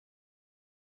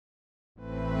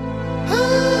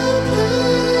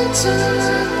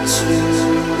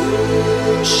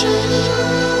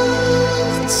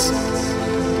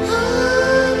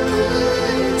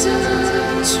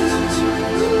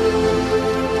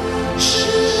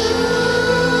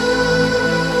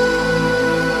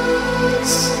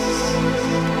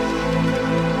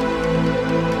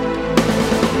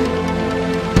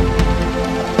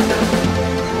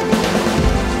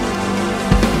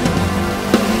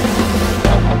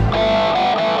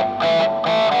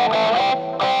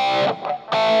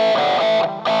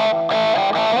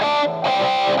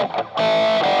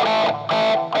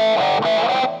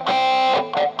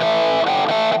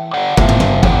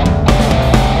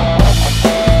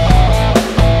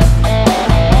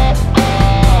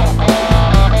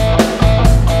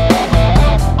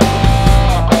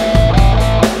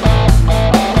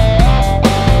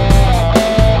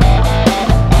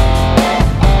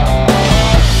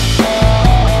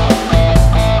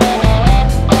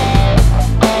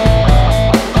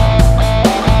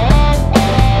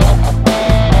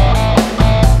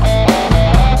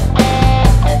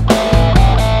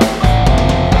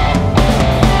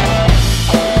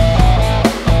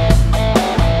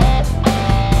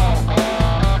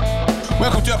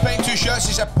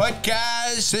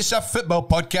It's a football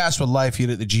podcast. We're live here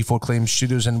at the G4 Claims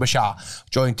Studios in Wishaw,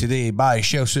 joined today by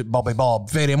Shell Suit Bobby Bob.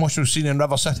 Very emotional scene in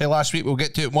River City last week. We'll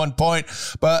get to it at one point,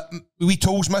 but wee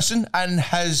Toll's missing in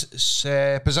his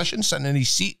position, sitting in his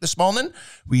seat this morning.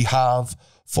 We have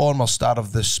former star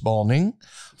of This Morning,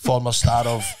 former star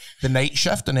of The Night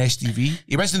Shift on STV.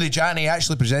 He wasn't the Jan, he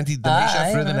actually presented The Night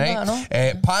Shift through the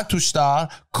night. Panto star,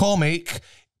 comic,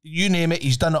 you name it,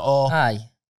 he's done it all. Aye.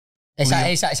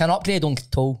 It's an upgrade on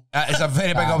Toll. It's a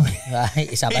very big upgrade.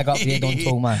 It's a big upgrade on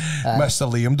Toll, man.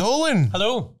 Mr. Liam Dolan.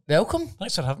 Hello. Welcome.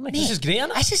 Thanks for having me. Mate, this is great,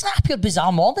 isn't it? This is a pure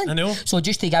bizarre morning. I know. So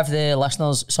just to give the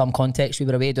listeners some context, we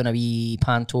were away doing a wee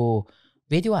Panto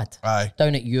radio ad. Aye.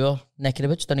 Down at your neck of the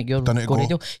woods, down at your Go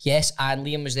radio. Yes, and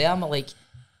Liam was there. I'm like,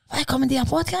 why you come and do a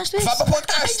podcast with us? Fitba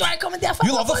podcast? Why come and do a Fitba podcast?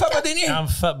 You love the Fitba, didn't you? I'm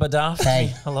Fitba daft.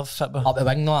 Aye. I love Fitba. Up the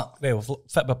wing, not. Well,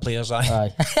 Fitba players,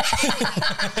 aye.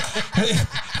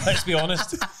 Let's be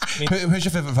honest. I mean, Who's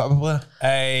your favourite Fitba player?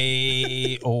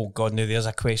 Oh God, now there's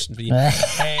a question for you.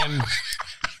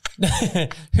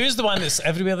 Who's the one that's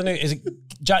everywhere now? Is it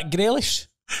Jack Grealish?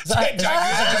 Is that his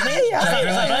name? Jack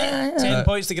Grealish, right? 10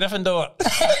 points to Gryffindor.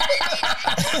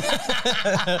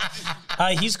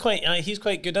 He's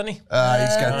quite good, isn't he? He's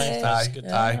good. He's good.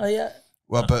 Yeah.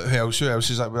 Well, but who else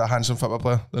is that with a handsome football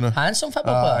player? Don't know. Handsome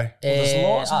football player. There's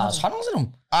lots. There's hundreds of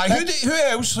them. Who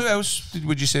else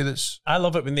would you say that's? I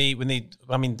love it when they.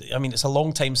 I mean, it's a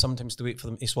long time sometimes to wait for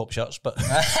them to swap shirts, but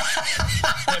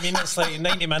I mean, it's like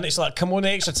 90 minutes. Like, come on,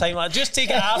 extra time. Like, just take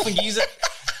it half and use it.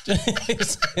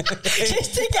 Just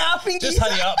take it off and just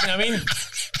hurry up, you know what I mean?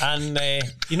 And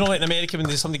you know, like in America when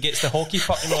somebody gets the hockey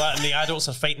puck and all that, and the adults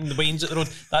are fighting the wains at the road,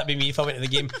 that'd be me if I went to the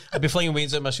game. I'd be flinging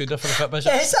wains out my shoulder for the Fitba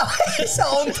shirt. It's a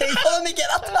long time for them to get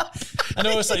up there. I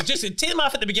know, it's like, just take them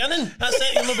off at the beginning. That's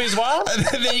it, nobody's wild. And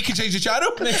then you can change the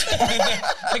channel.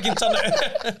 I can turn it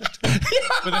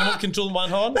with the remote control in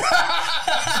one hand.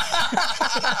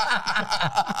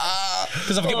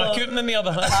 Because I've got my coupon in the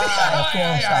other hand.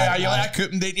 You like a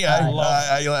coupon, didn't you?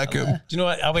 You like a coupon. Do you know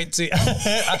what? I went to,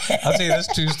 I'll tell you this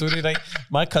true story, right?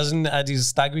 My cousin had his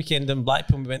stag weekend in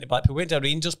Blackpool. We went to Blackpool. We went to a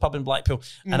Rangers pub in Blackpool,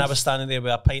 and I was standing there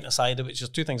with a pint of cider, which is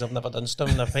two things I've never done,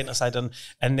 stirring a pint of cider.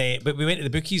 But we went to the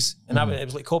bookies, and it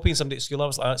was like copying somebody at school. I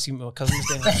was like, I see what my cousin was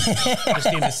doing. Just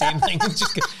doing the same thing.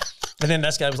 And then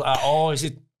this guy was like, oh, is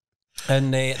it?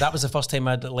 And that was the first time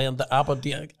I'd learned that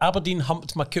Aberdeen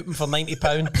humped my coupon for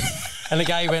 £90. And the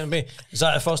guy went to me, is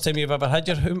that the first time you've ever had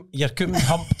your coupon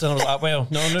humped? And I was like, well,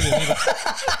 no, not really. But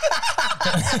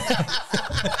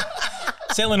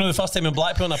certainly not the first time in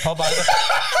Blackpool in a pub either.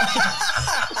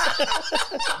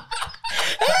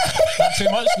 Not too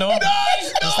much, no.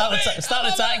 Start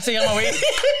the taxi on my way.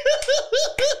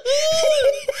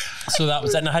 So that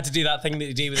was it. And I had to do that thing that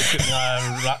you do with the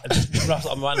coupon. Just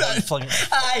ruffle it on one hand, fling it.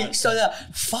 Aye, so they're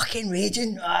fucking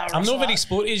raging. I'm not very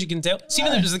sporty, as you can tell. See,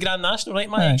 when it was the Grand National, right?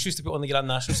 My ex used to put on the Grand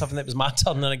National stuff, and it was my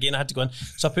turn. And then again, I had to go in.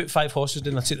 So I put 5 horses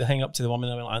down. I took the thing up to the woman,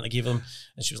 and I went like, and I gave them,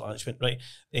 and she was like, she went, right,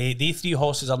 they 3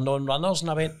 horses are non-runners.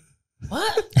 And I went,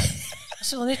 what? I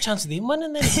said, well, there's a chance of them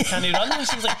winning then if they can't run. And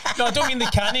she was like, no, I don't mean they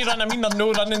can't run. I mean they're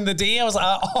no running the day. I was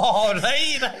like, oh,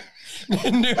 right.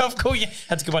 No, I've got you.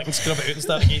 Had to go back and scrub it out and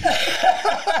start again.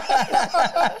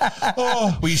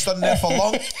 Oh, were you standing there for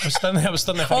long? I was standing there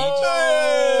for ages.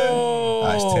 Oh.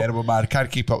 That's terrible, man.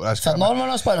 Can't keep up with that. So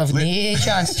non-runners, but I've no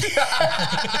chance.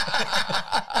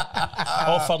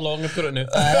 All furlong, I've got it now.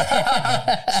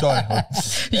 Sorry.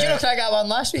 Did you not try to get one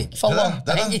last week? Furlong.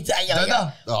 Did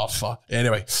I? Oh, fuck.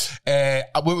 Anyway,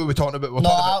 what were we talking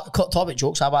about? Talk about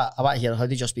jokes. I want to hear how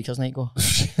did your speakers night go?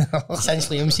 Since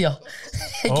Liam's here.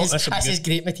 This is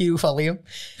great material for Liam.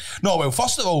 No, well,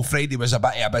 first of all, Friday was a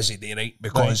bit of a busy day, right?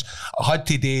 Because I had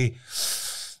to do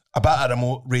a bit of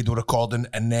remote radio recording,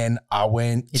 and then I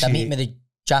went Did I meet with the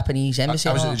Japanese embassy?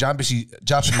 I was at the Japanese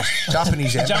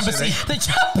embassy. Right? The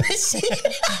Japanese.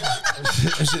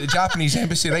 I was at the Japanese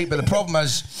embassy, right? But the problem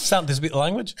is, starting to speak the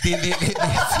language.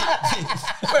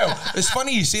 Well, it's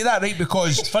funny you say that, right?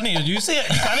 Because it's funny you say it.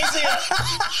 You can't say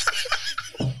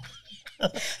it.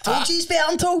 Told you he's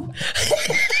better than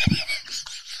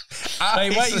Right,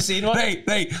 what are you saying? What?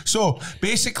 Right. So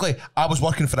basically, I was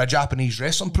working for a Japanese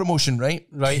wrestling promotion, right?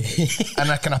 Right. And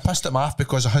I kind of pissed him off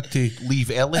because I had to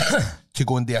leave early to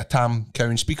go and do a Tam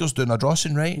Cowan Speakers doing a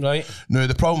dressing, right? Right. Now,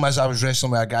 the problem is I was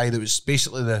wrestling with a guy that was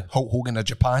basically the Hulk Hogan of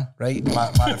Japan, right?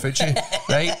 Marufuji,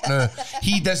 right? Now,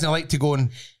 he doesn't like to go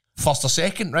in first or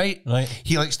second, right? Right.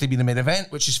 He likes to be the main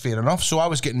event, which is fair enough. So I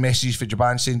was getting messages for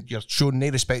Japan saying, you're showing no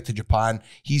respect to Japan.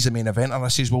 He's the main event. And I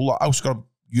says, well, look, I'll scrub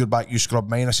your back, you scrub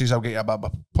mine. I says, I'll get you a bit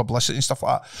of publicity and stuff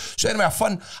like that. So anyway, I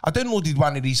downloaded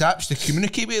one of these apps to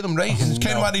communicate with them, right? And it's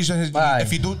kind of one of these,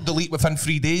 if you don't delete within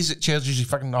 3 days, it charges you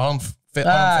fucking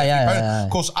 £150. Of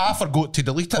course, I forgot to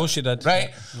delete it. Of course you did.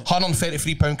 Right?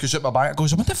 £133 goes out my bank. It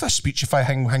goes, I wonder if this Speechify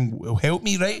thing will help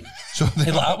me, right? So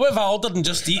you're like, what have I ordered and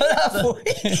just eat?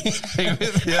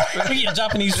 Get your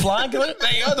Japanese flag, right?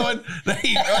 Hold on.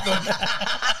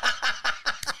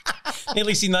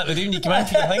 Nearly seen that video when you come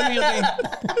into the thing you're doing.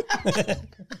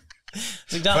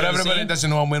 For everybody that doesn't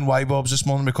know, I'm wearing Y-bobs this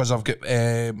morning because I've got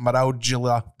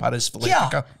myalgia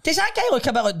parasympathetica. Yeah. Does that guy look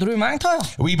a bit like Drew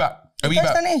McIntyre? A wee bit. A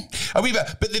wee bit.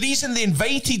 But the reason they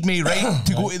invited me, right,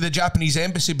 to go to the Japanese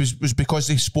embassy was because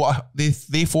they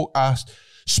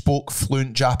spoke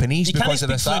fluent Japanese because of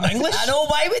this. English? I know,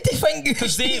 why would they think you?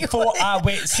 Because they thought, how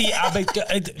the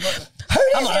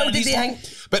hell did they think?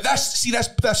 But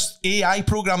this AI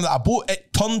program that I bought,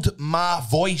 it turned my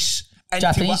voice into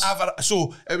Japanese. Whatever.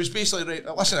 So it was basically,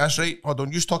 right, listen to this, right? Hold on,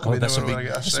 you just talk about this.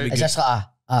 Is this like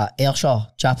a Ayrshire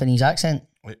Japanese accent?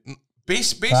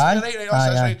 Basically,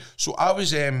 right. So I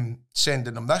was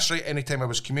sending them this, right, anytime I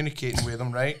was communicating with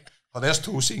them, right? Oh, there's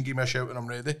Toe saying, give me a shout when I'm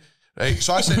ready. Right,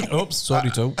 so I said, oops, sorry,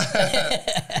 Toe.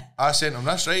 I sent them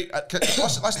this, right?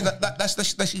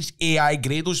 Listen, this is AI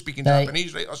Grado speaking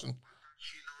Japanese, right? Listen.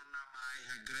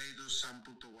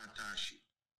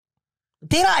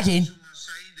 Do that again.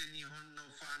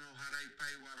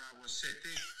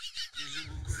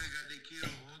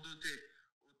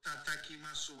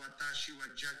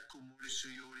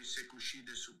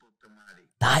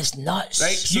 That's nuts.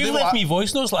 Right, so you left me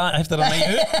voice notes like that after a night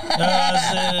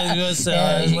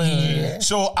out.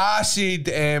 So I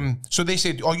said, so they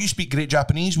said, oh, you speak great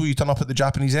Japanese, will you turn up at the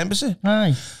Japanese embassy?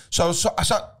 Aye. So I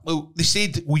said, well, they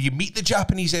said, will you meet the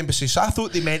Japanese embassy? So I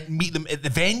thought they meant meet them at the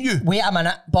venue. Wait a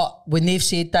minute, but when they've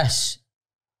said this,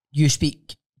 you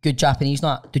speak good Japanese,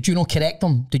 not? Did you not correct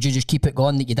them? Did you just keep it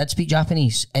going that you did speak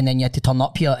Japanese and then you had to turn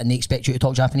up here and they expect you to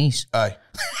talk Japanese? Aye.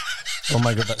 Oh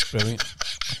my God, that's brilliant.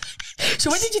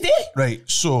 So what did you do? Right,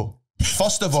 so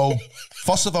first of all,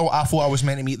 I thought I was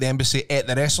meant to meet the embassy at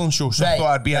the wrestling show, so I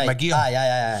thought I'd be in my gear.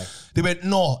 Aye. They went,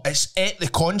 no, it's at the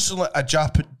consulate of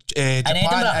Japan in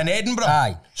Edinburgh.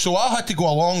 Aye. So I had to go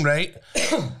along, right?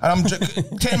 And I'm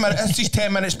 10 minutes. This is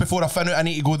 10 minutes before I found out I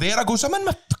need to go there. I goes, I'm in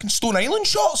my fucking Stone Island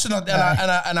shorts and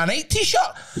a night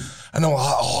t-shirt. And I'm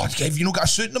like, oh, have you not got a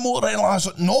suit no more? And I was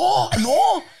like, no.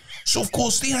 So of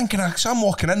course they thinking, so I'm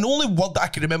walking in. The only word that I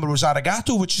could remember was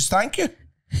arigato, which is thank you.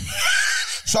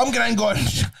 So I'm going in going,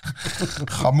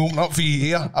 I'm opening up for you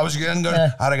here. I was going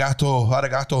arigato.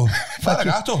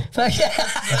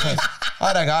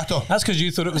 Arigato. That's because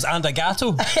you thought it was and a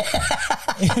gato.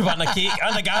 You want a cake,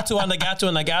 and a gato.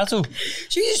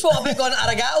 So you just thought about going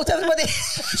arigato to everybody?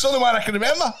 It's the only one I can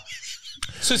remember.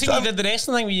 So you did the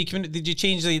wrestling thing where you did you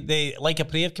change the like a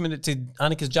prayer community to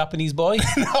Annika's Japanese boy?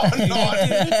 No.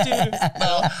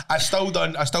 I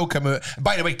still come out.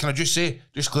 By the way, can I just clear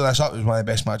this up? It was one of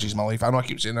the best matches of my life. I know I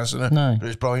keep saying this, but it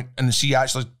was brilliant. And to see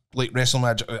actually like wrestling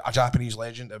with a Japanese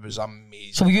legend, it was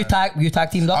amazing. So were you tag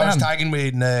teamed up? I was tagging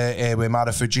with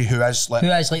Marufuji, who is like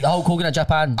the Hulk Hogan of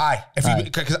Japan. Aye,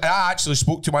 because I actually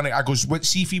spoke to one. I goes,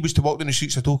 see if he was to walk down the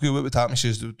streets of Tokyo, what would happen? He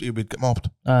says he would get mobbed.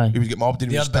 Aye, he would get mobbed.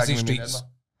 They are busy streets.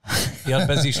 They are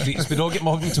busy streets. We don't get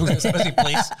mobbed in Tokyo. It's a busy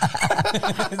place.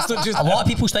 It's not just a lot of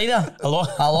people stay there. A lot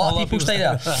of people stay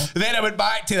there. Then I went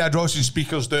back to the Adrossi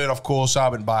speakers down. Of course, I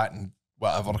went back and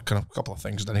whatever, kind of a couple of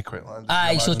things didn't quite land.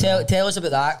 Aye, so tell us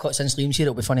about that. Since Liam's here,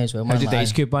 it'll be funny as well. How did the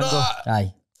Ice Cube one go?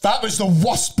 Aye. That was the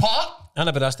worst part. I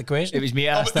never asked the question. It was me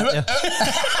asked that.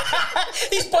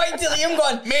 He's pointing to Liam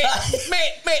going, mate,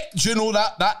 do you know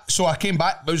that? So I came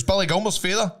back, it was Billy Gilmour's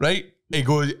father, right? He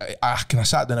goes, can I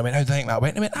sat down? I went, how do you think that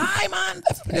went? He went, aye, man,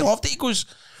 everybody loved it. He goes,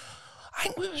 I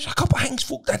think there was a couple of things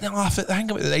folk didn't laugh at the thing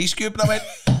about the Ice Cube. And I went,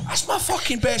 that's my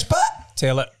fucking best bit.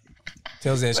 Tell it.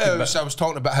 Tell us the Ice Cube bit. I was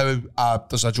talking about how,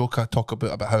 there's a joke I talk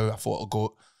about how I thought I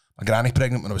got my granny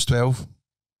pregnant when I was 12.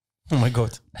 Oh my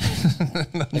God.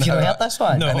 Have you ever heard this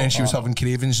one? No. And then she was having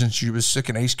cravings and she was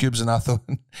sucking ice cubes, and I thought,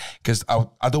 because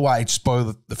I don't want to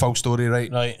spoil the full story,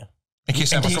 right? Right. In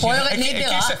case it ever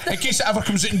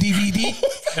comes out in DVD.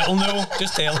 It'll know.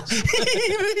 Just tell us.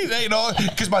 Right, no,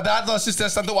 because my dad listens to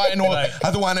this. I don't want to know. Right.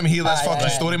 I don't want him to hear this fucking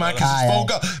story, man, because it's Aye.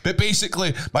 vulgar. But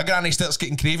basically, my granny starts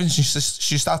getting cravings.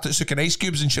 She started sucking ice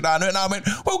cubes, and she ran out, and I went,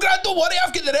 well, Gran, don't worry,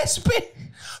 I've got the recipe.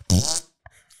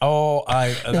 Oh, I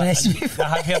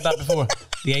have heard that before.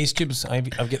 The Ice Cubes, I've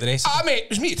got the recipe. Mate, it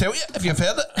was me to tell you, if you've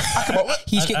heard it. I come up with it.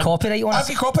 He's got copyright on I've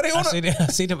it. got copyright on it. I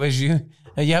said it was you.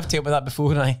 You have told me that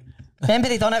before, and I Remember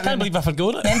he done it? can't believe I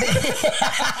forgot it.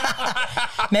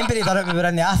 Remember he done it when we were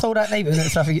in the Athol that night? We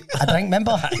went out for a drink,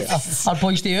 remember? Our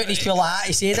boys do out and he's feel like that,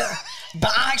 he said it.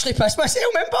 But I actually pissed myself,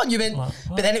 remember? And you went,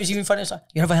 but then it was even funny. It's like,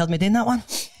 you never heard me doing that one?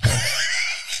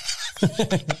 You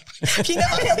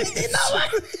never heard me doing that one?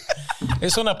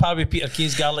 It's on a par with Peter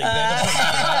Kay's garlic bread.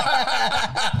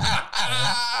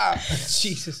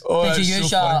 Jesus. Oh, Did you it's use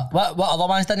so funny. what other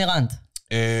ones didn't land?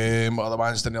 What other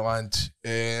ones didn't land?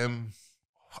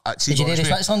 Did you do the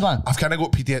Switzerland one? I've kind of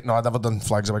got PDA. No, I've never done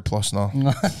Flags a Big Plus, no.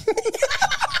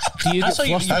 Do you get That's what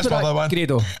you- flustered that's when my other that, one.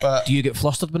 Grado? But- Do you get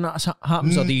flustered when that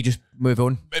happens, or do you just move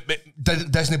on?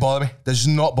 It doesn't bother me. Does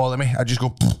not bother me. I just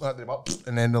go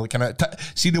and then they'll kind of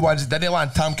see the ones that didn't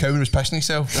land. Tam Cowan was pissing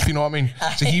himself, if you know what I mean.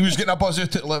 So he was getting a buzz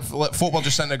out. Like folk were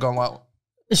just sitting there going like,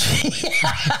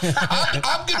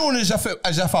 I'm going on as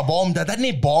if I bombed. I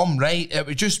didn't bomb, right? It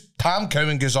was just Tam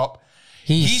Cowan goes up.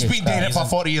 He's been doing it for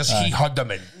 40 years. He had them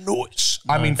in notes.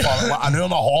 I mean, for like an hour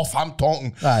and a half, I'm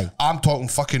talking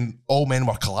fucking all men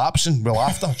were collapsing with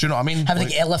laughter. Do you know what I mean? Having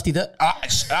to get airlifted it.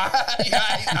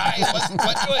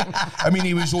 Literally. I mean,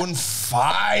 he was on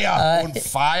fire, on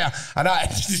fire. And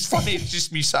it's funny, it's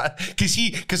just me sat,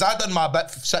 because I done my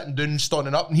bit sitting down,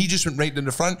 standing up, and he just went right down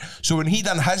the front. So when he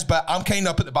done his bit, I'm kind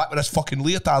of up at the back with this fucking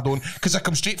leotard on, because I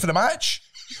come straight for the match.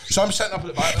 So I'm sitting up at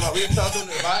the back with my leotard on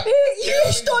at the back.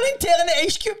 You started telling the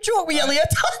Ice Cube joke with your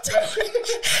leotard.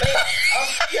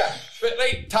 Yeah, but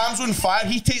right, Tam's on fire.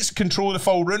 He takes control of the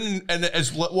full run and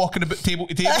is walking about table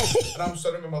to table, and I'm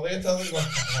sitting with my leotard.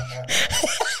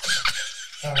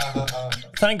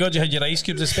 Thank God you had your Ice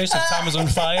Cubes, especially if Tam was on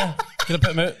fire. Could have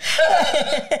put them out.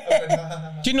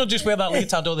 Do you not just wear that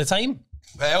leotard all the time?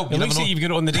 Well, It looks like you've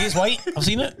got it on the day. It's white. I've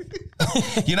seen it.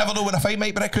 You never know when a fight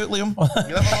might break out, Liam.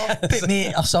 You never know. But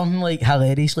mate, or something like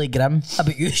hilariously grim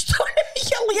about you starting with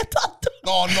your leotard.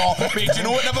 No, mate, do you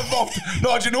know what never worked?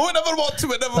 No, do you know what never worked?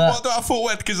 It never worked out I thought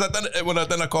with, because I done it when I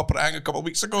done a corporate hang a couple of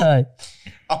weeks ago. Aye.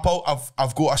 I've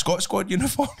got a Scott Squad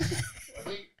uniform.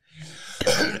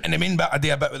 And the main bit I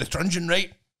do a bit with the truncheon,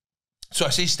 right? So I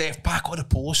say, Steph, pack all the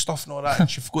polo stuff and all that, and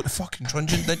she forgot the fucking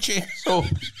truncheon, did she? So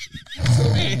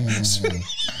mate, I started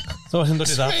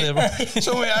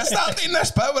doing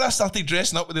this bit where I started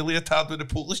dressing up with the leotard with the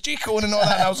Polish cheek on and all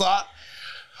that, and I was like,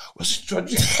 what's the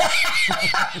truncheon?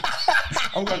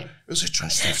 I'm going, where's the truncheon?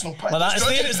 Steph's not packing. Well,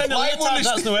 it's in the leotard,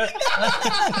 that's no it.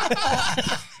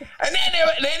 And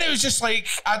then it was just like,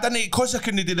 I didn't, because I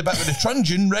couldn't do the bit with the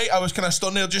truncheon, right? I was kind of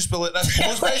stunned there just with like this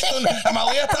pose vest on, and my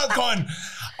leotard going.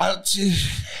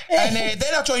 And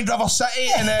then I joined River City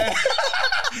and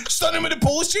stunning with the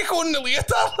Polish chick on the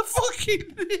leotard. Fucking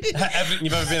Everything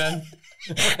you've ever been in.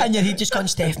 And your head just gone,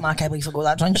 Steph, man, I can't believe you forgot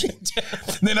that truncheon.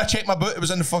 Then I checked my boot, it was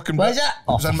in the fucking boot. Was it?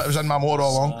 It was in my motor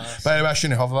all along. By the way, I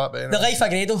shouldn't have that. But The anyway. life of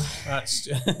Grado. That's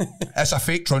It's a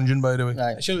fake truncheon, by the way.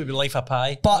 Right. it should be life of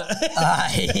pie. But,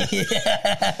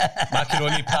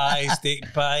 Macaroni pie,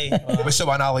 steak pie. What's the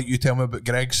one I like you tell me about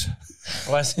Greg's?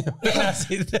 I said,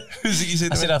 Who's it you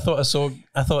said? I thought I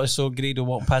saw Grado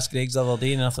walking past Greg's the other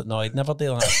day, and I thought, no, I'd never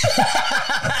do that.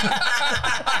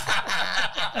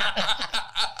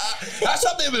 That's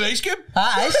up there with Ice Cube.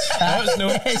 that is. No,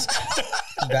 it's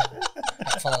no.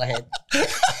 Further ahead.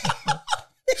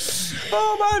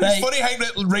 Oh man, Right. it's funny how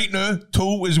right now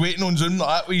Toll is waiting on Zoom like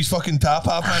that with his fucking tap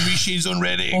half man, with shades on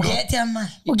ready to We'll go. get to him, man.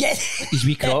 We'll get to him. His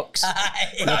wee Crocs. Aye.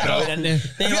 They're brilliant, aren't they?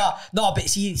 They were. No, but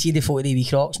see the photo of the wee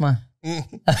Crocs, man.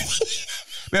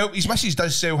 Well, his missus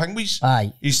does sell hingwies.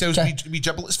 Aye. He sells wee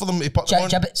giblets for them. He puts them on.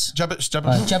 Giblets. Giblets.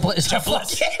 Giblets.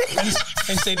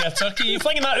 Inside a turkey. You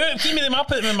flinging that out? Give me them. I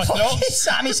put them in my crocs.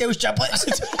 Sammy sells giblets.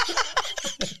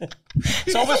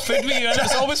 It's always food with you, innit?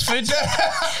 It's always food.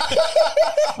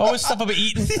 Always stuff about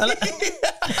eating.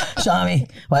 Sammy,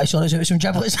 why sorry, out with some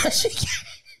giblets this week.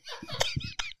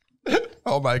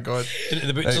 Oh my God.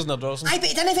 The butchers and the drawers. Aye, but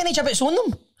he didn't have any giblets on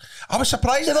them. I was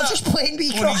surprised They at were that. just plain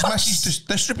wee When his crocs. missus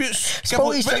distributes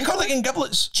Spotty's giblets. What do you call it again?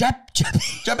 Giblets?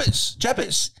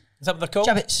 Gibbets. Is that what they're called?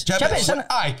 Giblets, isn't it?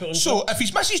 Aye. So if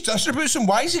his missus distributes them,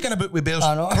 why is he going to book with Bears?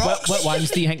 I know. Crocs? What ones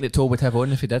do you think that Toll would have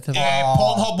on if he did have on?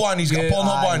 Pornhub one. He's got a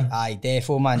Pornhub one. Aye,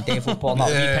 defo man, defo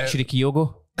Pornhub. Picture of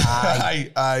Kyogo.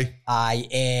 Aye.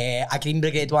 A Green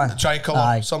Brigade one. Tricolour,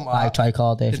 Aye, something aye, like that.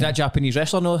 tricolour, Did definitely. that Japanese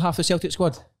wrestler know half the Celtic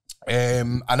squad?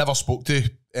 I never spoke to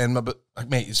him, but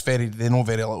mate, they know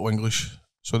very little English.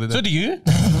 So they do. So do you?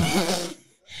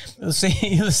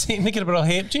 You're the same thinking about how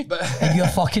helped you If you're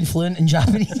fucking fluent in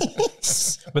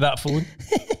Japanese. with that phone.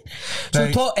 So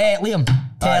Right. Liam,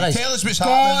 tell us. Tell us what's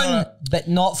happening. Gone, but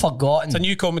not forgotten. It's a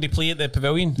new comedy play at the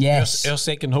Pavilion. Yes. Our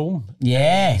second home.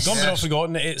 Yes. Don't be not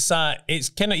forgotten. It's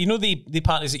kind of, you know, the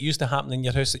parties that used to happen in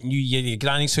your house at New Year, your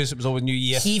granny's house, it was always New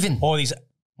Year. Heaving. All these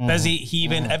busy,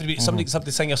 heaving, everybody, somebody gets up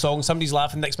to sing a song, somebody's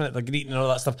laughing, next minute they're greeting and all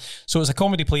that stuff. So it's a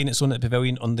comedy play and it's on at the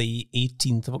Pavilion on the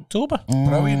 18th of October.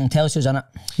 Brilliant. Tell us who's in it.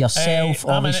 Yourself, I'm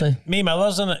in obviously. it. May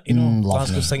Miller's in it, you know, lovely.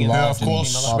 Glasgow singing. Lovely. Of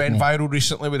course, Love went me. viral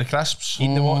recently with the crisps.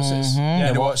 Eating the Watsits.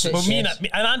 Yeah, the Watsits. Well,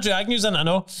 and Andrew Agnew's in it, I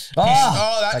know.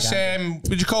 Oh, that's what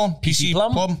do you call him? PC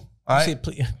Plum. Aye.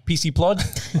 PC Plod.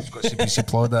 I've got to say PC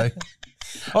Plod, aye.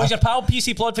 Oh, is your pal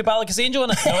PC Plod for Ballycus Angel in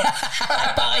it? No.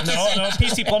 No,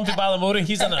 PC Plum for Ballamora,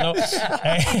 he's in it, no.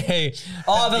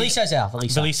 Oh, Valisa's there.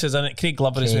 Valisa. Valisa's in it. Craig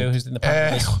Glover as Craig. well, who's in the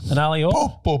part. And Ali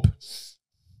O. Bob.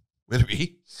 Where are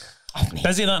we?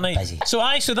 Busy that night. Busy. So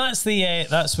that's the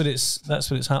that's what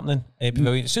it's happening.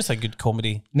 Pavilion. It's just a good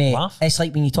comedy Mate, laugh. it's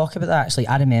like when you talk about that, it's like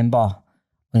I remember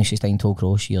when I used to stay in Toll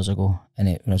Cross years ago, and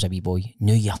when I was a wee boy,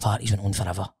 New Year parties went on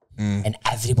forever. And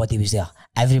everybody was there.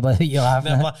 Everybody you're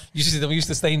having. You used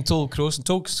to stay in Toll Cross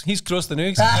and he's crossed the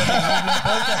news.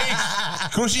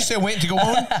 Cross, you said waiting to go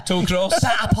on. Toll Cross.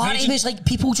 But a party was like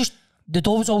people just, the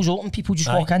door was always open, people just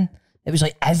walk in. It was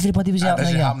like everybody was there.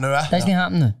 doesn't happen now, eh? Doesn't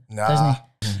happen now. Nah. Doesn't it?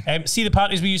 See the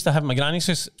parties we used to have at my granny's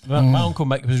house. My uncle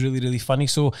Mick was really, really funny.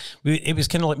 So it was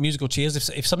kind of like musical chairs.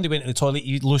 If somebody went to the toilet,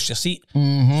 you'd lose your seat. So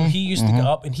he used to get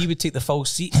up and he would take the full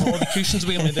seat and all the cushions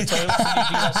away in the toilet. So he'd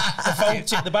do this, the full,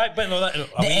 take the back bit and all that. And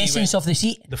The essence of the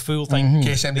seat. the full thing. In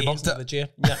case anybody The bumped essence of it. the chair.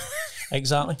 Yeah,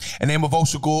 exactly. And then we've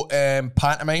also got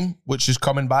Pantomime, which is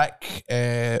coming back.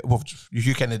 Well,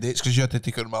 you kind of dates because you had to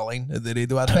take out my line at the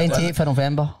radio. 28th of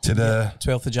November. To the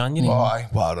 12th of January. Oh, aye,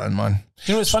 what a run, man.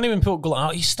 You know, it's funny when people go like,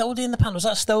 oh, he's still doing the panto. Is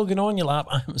that still going on? You're like,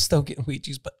 I'm still getting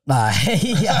wages, but Aye,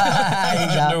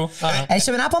 yeah. no.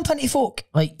 So when I bump into folk,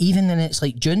 like even when it's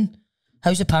like June,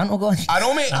 how's the panto going? I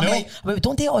know, mate. I know. Like, but we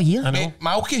don't do it all year. I know. Mate,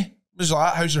 Malky was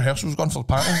like, how's rehearsals going for the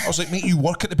panel? I was like, mate, you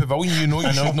work at the Pavilion, you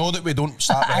should know that we don't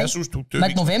start rehearsals till 2 weeks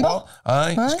Mid-November? before.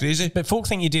 Aye, it's crazy. But folk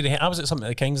think you do I was at something at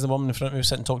the Kings, the woman in front of me was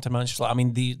sitting talking to the man, she's like, I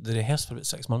mean, they rehearse for about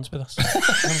 6 months with us.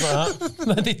 I was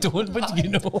like, that. They don't, what do you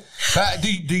know? But do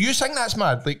you think that's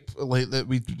mad? Like that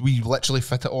we literally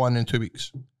fit it on in 2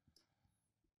 weeks?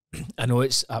 I know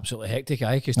it's absolutely hectic,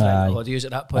 because trying to use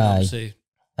at that point, Aye. obviously.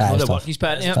 Aye, All it's the tough. work he's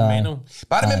put into it. Mental.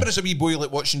 But I remember as a wee boy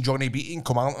like watching Johnny Beatty and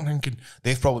Comalton thinking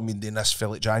they've probably been doing this for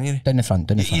like January. Down the front,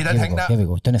 down the You front. didn't Here we think go, that? here we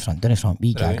go. Down the front.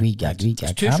 Wee gag.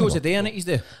 Two Here we shows go. a day in it, he's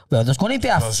do. Well, there's going to be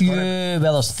a few.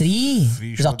 Well, there's three.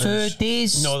 Three Is there show 2 days.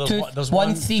 days? No, Two- there's one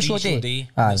one 3-show day.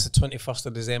 and Aye. it's the 21st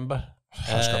of December.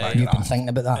 You've been thinking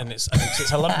about that. And it's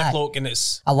 11 o'clock and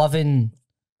it's 11,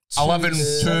 11,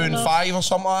 2 and 5 or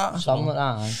something like that. something like that.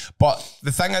 Aye. But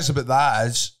the thing is about that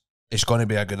is it's going to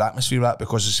be a good atmosphere, that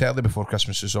because it's certainly before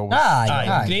Christmas is always.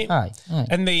 Aye, great. Aye.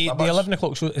 and the 11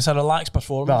 o'clock show, it's a relaxed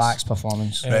performance. Relaxed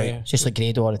performance. Right. It's just like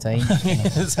Grado all the time.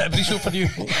 It's every show for you.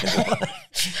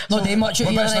 Not doing much out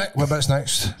here tonight. What bit's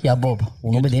next? Yeah, Bob.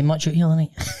 We'll not be doing much out here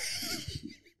tonight.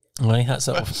 Right, that's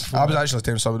it. I was actually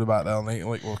telling somebody about that night,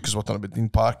 like, well, because we're talking about Dean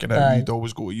Park, and Aye. we'd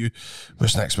always go to you,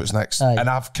 what's next? Aye. And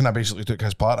I've kind of basically took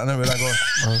his part in it, where I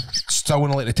go, still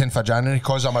only like the 10th of January,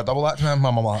 because I'm a double act, man,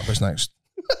 my mum like, what's next?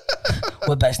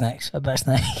 What bit's next? What bit's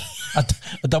next?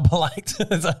 a double act.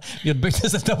 Your booked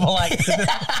as a double act.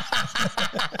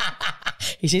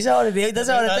 He says it already. He does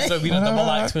it That's already. what we're a double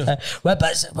act. What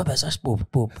bit's this? Bob.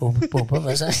 What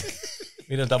bit's this?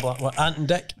 We're a double act. What, Ant and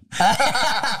Dick?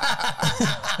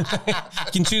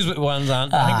 You can choose which ones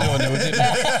aren't. I think they all know it.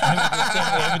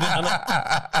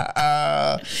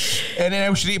 Anything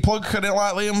else you need to plug? Anything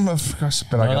like Liam? That's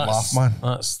been a good laugh, man.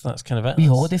 That's kind of it. We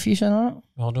holiday for you, son, or not?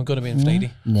 Oh, I'm going to be on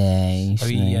Friday.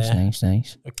 Nice,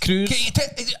 nice. A cruise.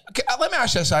 Let me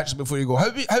ask you this actually before you go.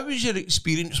 How was your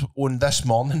experience on this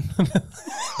morning?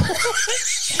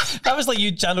 That was like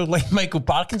you channeled like Michael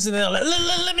Parkinson there. Like,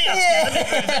 let me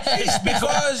ask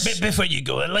you. Before you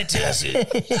go, I'd like to ask you.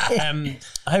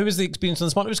 How was the experience on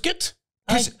this morning? It was good.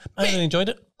 I really enjoyed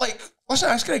it. Like, listen,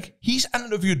 ask Greg. He's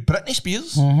interviewed Britney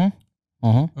Spears.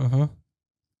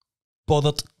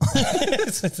 Bothered.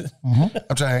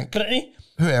 I'm trying to think. Britney.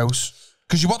 Who else?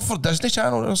 Because you worked for Disney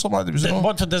Channel or something like that. Was it?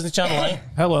 Worked for Disney Channel, right?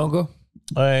 How long ago?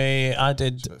 I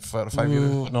did. For 5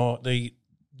 years. No, the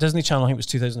Disney Channel, I think it was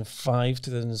 2005,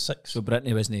 2006. So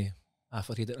Britney wasn't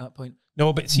affiliated at that point?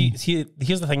 No, but see,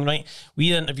 here's the thing, right?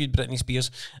 We interviewed Britney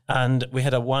Spears and we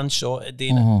had a one shot at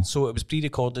Dana. So it was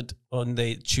pre-recorded on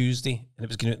the Tuesday and it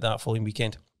was going out that following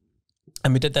weekend.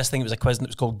 And we did this thing, it was a quiz and it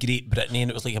was called Great Britney and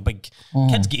it was like a big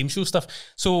kids game show stuff.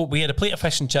 So we had a plate of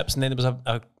fish and chips and then there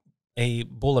was a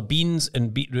bowl of beans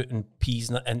and beetroot and peas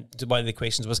and one of the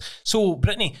questions was, so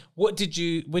Brittany, what do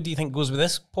you think goes with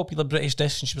this popular British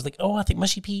dish? And she was like, oh, I think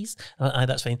mushy peas.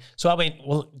 That's fine. So I went,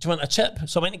 well, do you want a chip?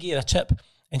 So I went to get her a chip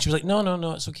and she was like, no,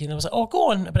 it's okay. And I was like, oh,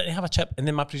 go on, Brittany, have a chip. And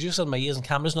then my producer and my ears and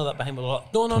cameras and all that behind me were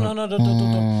like,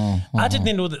 no. I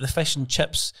didn't know that the fish and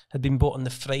chips had been bought on the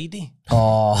Friday.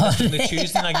 Oh. On the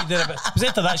Tuesday. And I did it. It was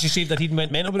after that she shaved her head and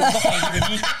went mental, but it was nothing to do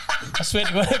with me. I swear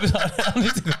to God,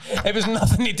 it was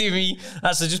nothing to do with me.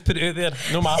 That's I just put it out there.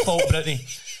 No, my fault, Brittany.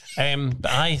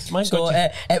 But aye, my So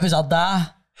God. it was her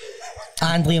dad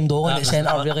and Liam Dolan that sent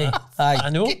her, really. Aye. I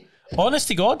know. Honest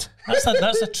to God, that's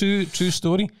a true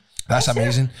story. That's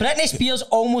amazing. Britney Spears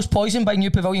almost poisoned by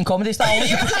New Pavilion Comedy Star. Are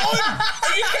you kidding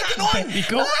on? There you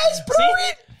go. That's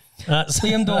brilliant. That's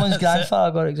Liam Dolan's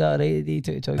grandfather got exactly right. He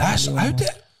took That's how did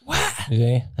what?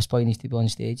 yeah. This boy needs to be on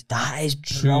stage. That is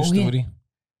True brilliant. story.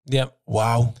 Yeah.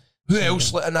 Wow. Who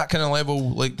else like, in that kind of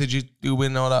level? Like, did you do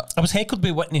win all that? I was heckled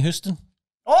by Whitney Houston.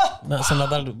 Oh, That's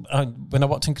another. When I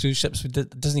worked in cruise ships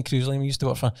with Disney Cruise Line, we used to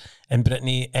work for, and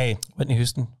Whitney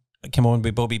Houston came on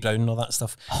with Bobby Brown and all that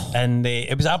stuff, and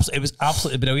it was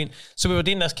absolutely brilliant. So we were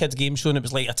doing this kids game show, and it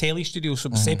was like a telly studio, so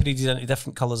it was separated into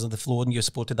different colours of the floor, and you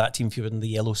supported that team if you were in the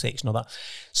yellow section, all that.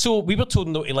 So we were told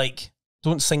not to like,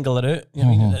 don't single her out. You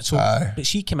know what I mean? So, but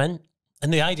she came in.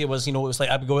 And the idea was, you know, it was like,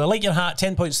 I would go, I like your hat,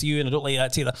 10 points to you, and I don't like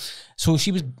that, take that. So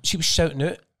she was shouting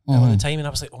out all the time, and I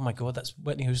was like, oh my God, that's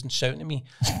Whitney Houston shouting at me.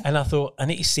 And I thought, I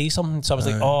need to say something. So I was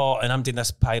like, oh, and I'm doing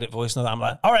this pirate voice and all that. I'm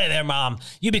like, all right there, ma'am,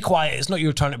 you be quiet. It's not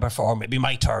your turn to perform. It'd be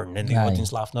my turn. And the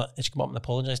audience laughed. And she came up and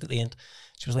apologised at the end.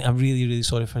 She was like, I'm really, really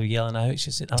sorry for yelling out. She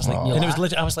said, I was like, and it was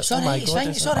legit, I was like, sorry, oh my God.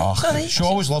 It's sorry. She'll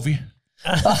always love you.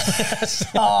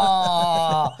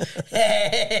 Oh.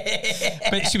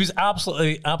 But she was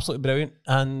absolutely brilliant.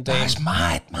 And That's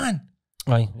mad, man.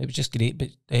 aye, it was just great. But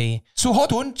So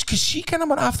hold on, because she kind of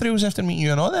went after he was after meeting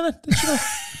you and all that, did she know?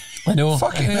 I know.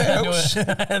 Fucking I know. else.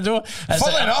 I know.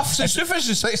 Funnily enough, since Rufus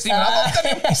is 16, I'm up to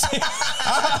him.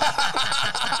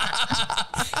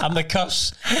 I'm the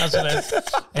curse. That's what it is.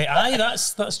 Aye,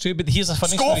 that's true. But here's a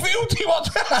funny story. Schofield, he was.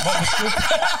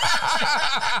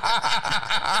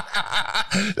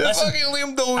 The fucking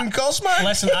Liam Dolan curse, man.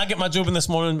 Listen, I get my job in this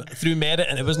morning through merit,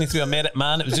 and it wasn't through a merit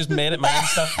man. It was just merit man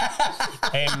stuff.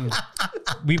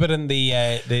 We were in the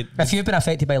If you've been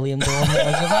affected by Liam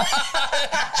Dolan,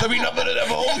 So we number it at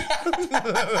home.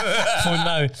 phone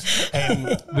now.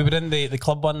 We were in the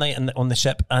club one night on the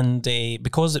ship, and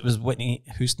because it was Whitney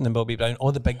Houston and Bobby Brown,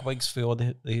 all the big wigs for all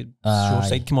the show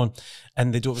side come on,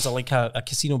 and it was like a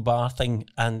casino bar thing.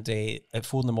 And at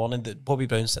 4 in the Bobby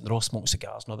Brown's sitting there all smoking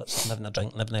cigars and all that stuff, having a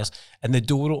drink and everything else. And the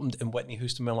door opened, and Whitney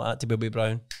Houston went like that to Bobby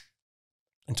Brown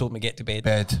and told me to get to bed.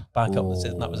 Back up,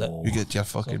 and that was it. You get to your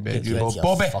fucking bed, you Get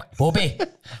Bobby. Bobby.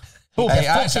 Hey,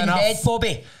 that's Fucking enough.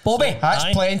 bed, Bobby. That's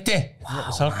Aye. plenty. Wow,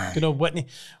 so, good old Whitney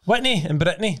and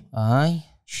Brittany. Aye.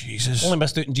 Jesus. Only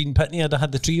missed out in Gene Pitney. I'd have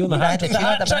had the trio on the You hat had trick. the-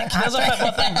 Hat trick. There's a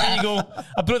football thing. There you go.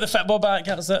 I brought the football back.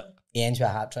 That's it. He ends with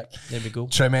a hat trick. There we go.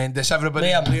 Tremendous. Everybody,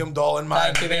 Liam Dolan, man.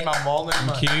 Thank you, Today, my morning,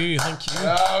 man. Thank you.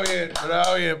 Brilliant.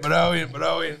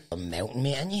 You're melting,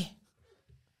 mate, aren't you?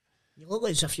 You look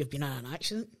as if you've been in an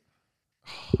accident.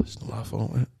 It's not my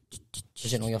fault, mate.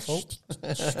 Is it not your fault?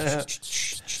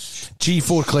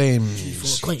 G4 Claims.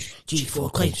 G4 claims.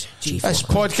 G4 claims. G4 This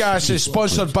claims. podcast is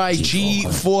sponsored by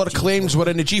G4 Claims. We're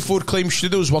in the G4 Claims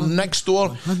studios. We're next door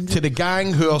to the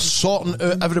gang who are sorting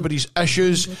out everybody's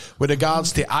issues with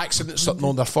regards to accidents that are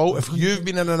not their fault. If you've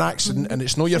been in an accident and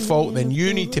it's not your fault, then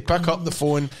you need to pick up the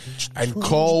phone and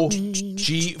call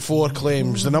G4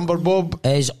 Claims. The number, Bob?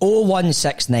 Is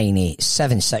 01698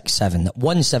 767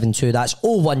 172. That's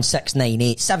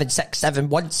 01698 767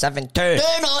 172. Do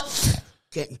not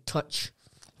get in touch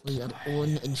with your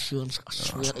own insurance. I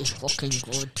swear to fucking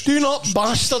God. Do not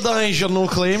bastardise your no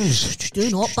claims. Do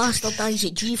not bastardise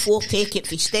it. G4 take it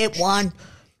from step 1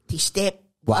 to step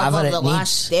Whatever whatever it the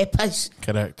last needs. step is.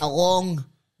 Correct. Along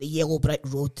the yellow brick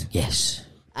road. Yes.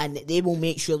 And they will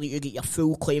make sure that you get your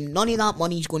full claim. None of that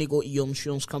money's going to go to your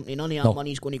insurance company. None of that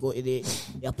money's going to go to the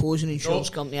opposing insurance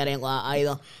company or anything like that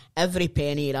either. Every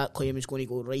penny of that claim is going to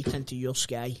go right into your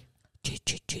sky.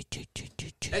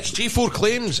 It's G4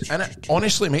 Claims, and it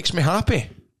honestly makes me happy.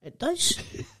 It does.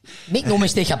 Make no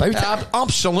mistake about It it.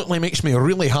 absolutely makes me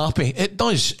really happy. It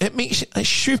does. It's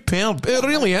superb. It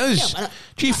really is. Yeah,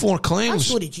 G4 That's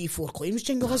Claims. not a G4 claims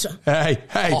jingle, is it? Hey.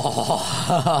 Hey,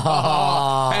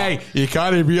 you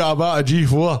can't be about a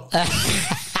G4.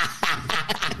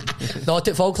 Not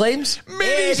at fault claims.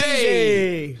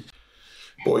 Easy.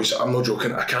 Boys, I'm not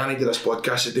joking. I can't do this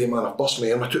podcast today, man. I've bust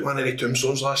my arm. I took one of the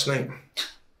tombstones last night.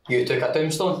 You took a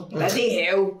tombstone? Bloody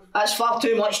hell. That's far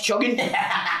too much chugging.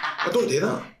 I don't do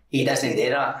that. He doesn't do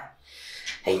that.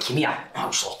 Hey, come here.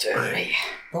 I'll sort it out. Right.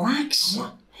 Relax.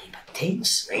 Hey, but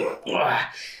tense. Right.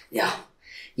 Yeah.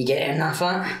 You get in that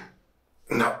fat?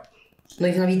 No. Not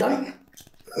even a wee done?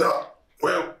 No.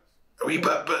 Well, a wee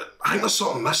bit, but I think there's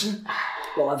something missing.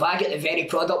 Well, if I get the very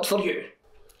product for you.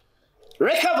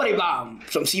 Recovery Balm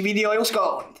from CBD Oil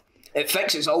Scotland. It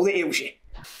fixes all the ails you.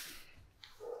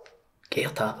 Get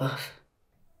your tap off.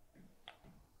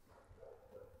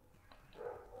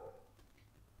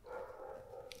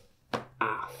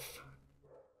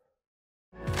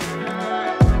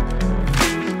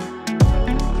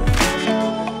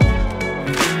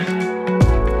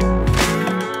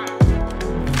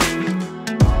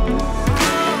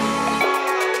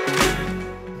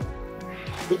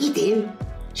 What are you doing?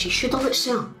 She should have it,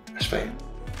 sir. That's fine.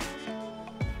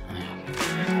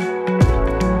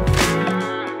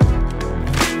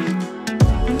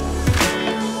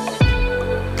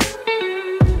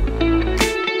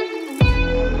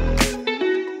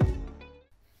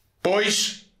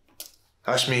 Boys,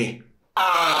 that's me.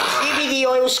 CBD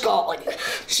Oil Scotland.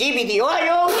 CBD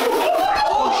Oil.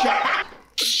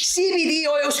 CBD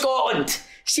Oil Scotland.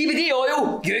 CBD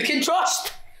oil you can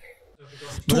trust.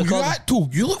 You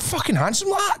look fucking handsome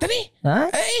like that, didn't he?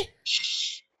 Huh? Hey?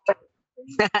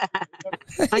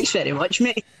 Thanks very much,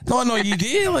 mate. No, you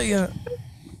do. Like,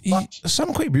 there's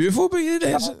something quite beautiful about you.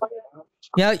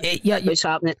 Yeah, What's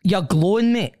happening? you're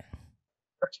glowing, mate.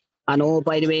 I know,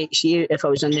 by the way, see, if I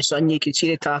was in the sun, you could see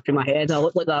the top of my head. I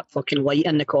look like that fucking light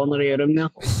in the corner of your room there.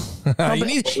 you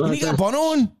need a bun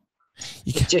on.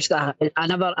 It's just that I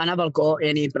never got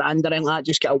any brand or anything like that,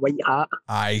 just get a white hat.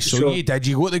 Aye, so you did.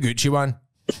 You got the Gucci one.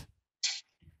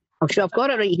 Okay, I've got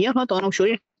it right here. Hold on, I'll show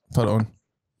you. Put it on.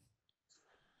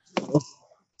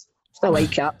 It's a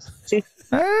white cap. See?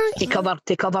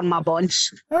 To cover my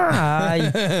buns.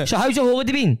 Aye. So how's your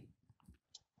holiday been?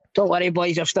 Don't worry,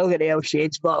 boys, I've still got the L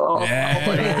shades, but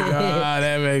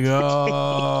There we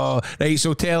go. Right,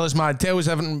 so tell us, man. Tell us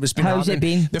everything that's been How's it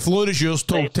happening. been? The floor is yours,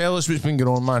 Tom. Right. Tell us what's been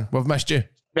going on, man. We've missed you.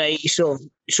 right. So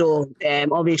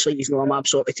obviously, you know, I'm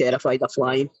absolutely terrified of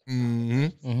flying.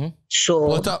 Mm-hmm. So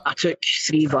What up? I took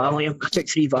 3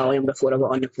 Valium before I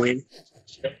got on the plane,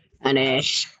 and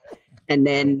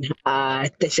then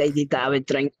I decided that I would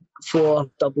drink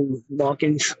 4 double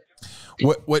Morgans,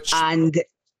 Which and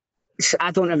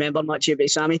I don't remember much of it.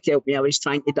 Sammy told me I was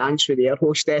trying to dance with the air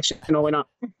hostess and all that.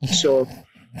 So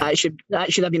that should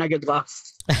have been a good laugh.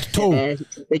 Tom,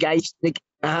 The guys,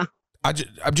 I'm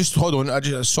just hold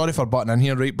on. Sorry for butting in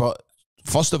here, right? But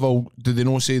first of all, do they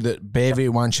not say that bevy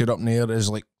once you're up in the air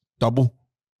is like double?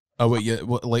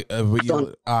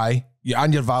 Aye. Yeah,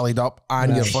 and you're valid up,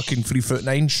 and you're fucking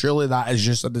 3'9". Surely that is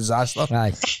just a disaster.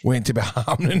 Aye. Waiting to be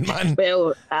happening, man.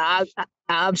 well, I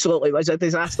absolutely was a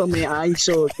disaster, mate. Aye.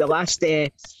 So the last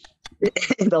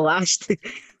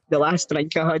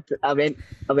drink I had, I went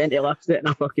to lift it and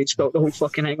I fucking spilled the whole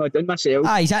fucking thing out on myself.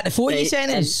 Aye, is that the phone you Right,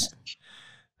 sent us?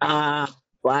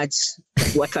 Lads,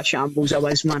 what a shambles I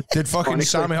was, man. Did fucking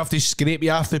Honestly. Sammy have to scrape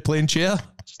you off the plane chair?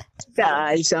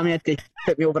 Aye, Sammy had to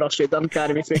put me over a shoulder and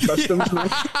carry me through customs, man.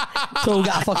 So we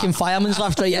got a fucking fireman's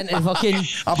lift right into the fucking...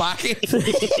 A backy.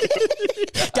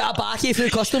 Get that baccy through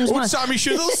customs, man. Old Sammy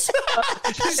Shooters.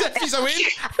 As if he's away.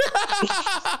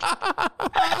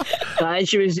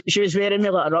 She was wearing me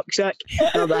like a rucksack.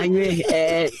 No, behind me.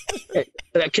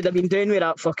 It could have been doing with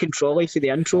that fucking trolley for the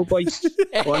intro, boys.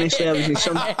 Honestly, I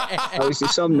was in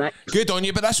some nick. Good on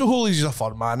you, but that's what holidays are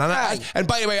for, man. And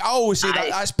by the way, I always say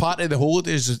that's part of the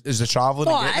holidays is the travelling.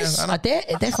 Oh, it is.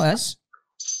 It definitely is.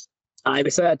 Aye,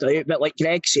 without a doubt. But like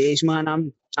Greg says, man,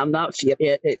 I'm not fear.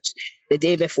 It's the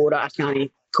day before I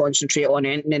can't concentrate on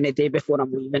anything, and the day before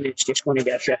I'm leaving, it's just going to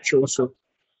be a shit show. So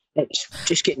it's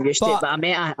just getting used to it. But I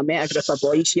met a group of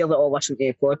boys here that all listen to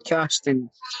the podcast, and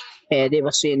they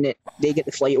were saying that they get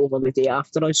the flight over the day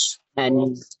after us,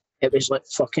 and it was like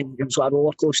a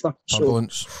roller coaster. So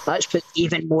that's put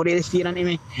even more of the fear into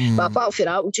me. But apart from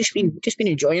that, we've just been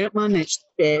enjoying it, man. It's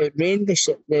rained.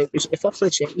 It was the first or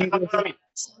the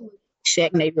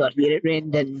second night we were here, it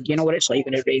rained, and you know what it's like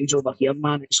when it rains over here,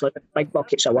 man. It's like big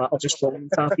buckets of water just falling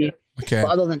off you. Okay.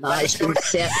 But other than that, it's been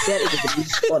 30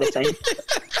 degrees all the time.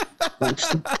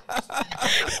 It's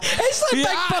like big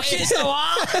buckets of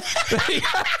water.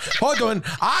 Hold on,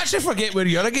 I actually forget where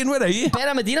you're again. Where are you?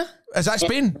 Medina. Is that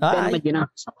Spain? Medina.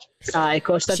 Aye,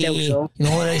 Costa del Sol. You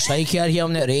know what it's like here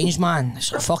when it rains, man?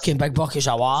 It's like fucking big buckets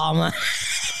of water, man.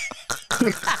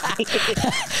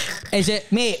 Is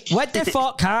it, mate? What the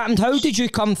fuck happened? How did you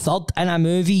come third in a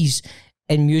movies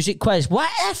and music quiz? What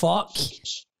the fuck?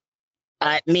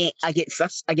 Mate, I get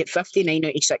 59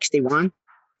 out of 61.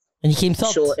 And you came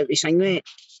third? So it was anyway.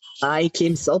 I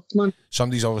came third, man.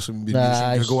 Somebody's obviously been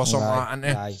using Google or something like that,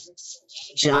 isn't they?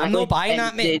 Exactly. I'm not buying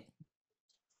that, mate.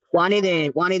 One of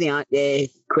the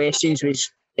questions was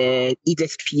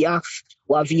Edith Piaf,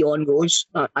 La Vie en Rose.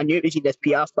 I knew it was Edith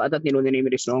Piaf, but I didn't know the name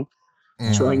of the song.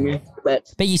 So but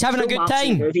he's having a good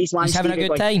time. He's having a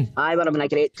good time. Aye, we're having a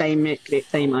great time, mate. Great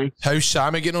time, aye. How's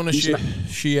Sammy getting on?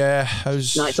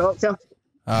 How's... Not talk to her?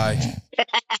 Aye.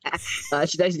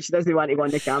 She doesn't want to go on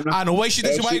the camera. I know why she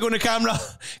doesn't want to go on the camera.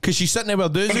 Because she's sitting there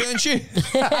with her doozy, isn't she?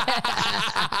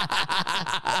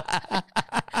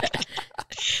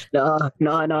 No,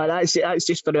 that's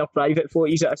just for our private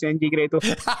photos that I send you, Grado.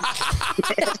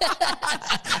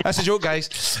 That's a joke, guys.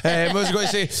 What was I going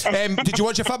to say? Did you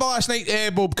watch your football last night,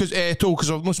 Bob?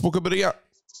 Because I've not spoken about it yet.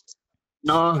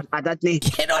 No, I didn't.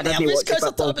 Get on there, because I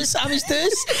thought about Sammy's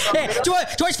do's. Do you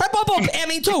watch football, Bob?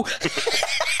 Me too.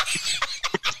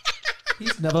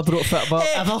 He's never brought football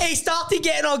ever. He started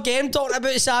getting on game talking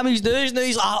about Sammy's do's. Now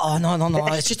he's like, oh, no.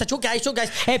 It's just a joke, guys.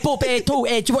 Bob, do you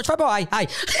watch football? Aye.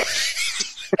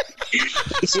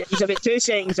 He's about 2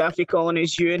 seconds after calling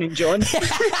us Ewan and John. Did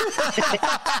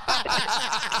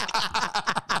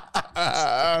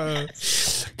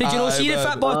you not see the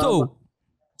football at all?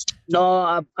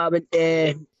 No, I went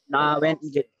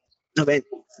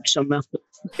somewhere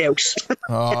else.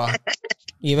 Oh.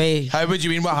 You may. How would you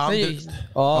mean what happened?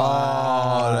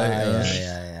 Right.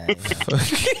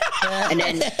 And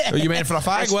then You meant for a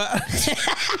fag? What?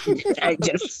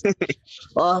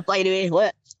 Oh, by the way,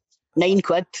 what?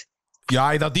 £9.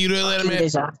 Yeah, they're derailing,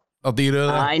 mate. They're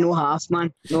derailing. Aye, no half,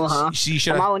 man. No half. See,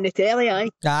 I'm out on the telly, aye.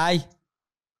 Aye.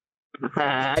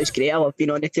 It's great, I love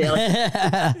being on the telly.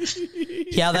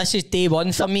 Yeah, this is day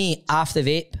one for me after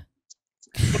vape.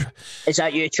 Is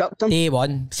that you chucked them? Day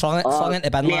one. Flung it in the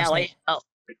bin last night. I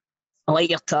like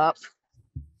your tap.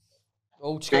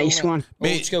 Old school. Nice one.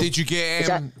 Mate, did you get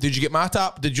my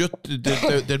tap?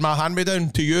 Did my hand me down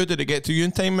to you? Did it get to you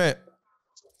in time, mate?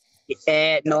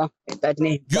 No, it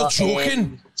didn't. You're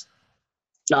joking?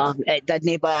 No, it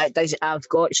didn't, but it does. I've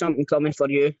got something coming for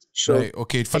you. So, right,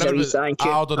 okay. For thank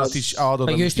you. I ordered a t-shirt.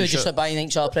 But you still just buying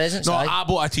each other presents? No, I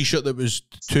bought a t-shirt that was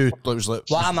like...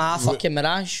 What am I, fucking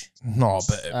Mirage? No,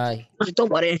 but... Aye.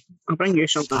 Don't worry, I'll bring you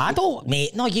something. I don't,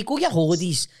 mate. No, you go your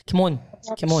holidays. Come on.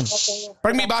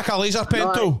 Bring me back a laser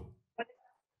pen too.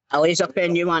 A laser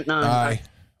pen you want now? Aye.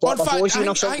 What, In fact, I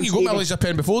think you got my laser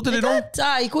pen before, did you know?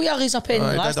 Aye, go your laser pen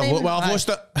last time. Well, I've lost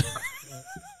it.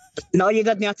 No, you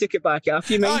didn't. I took it back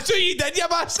after you, mate. That's what you did, you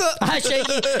bastard. Actually,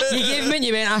 you gave me and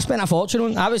you went, I spent a fortune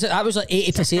on. I was like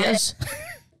 80 potatoes.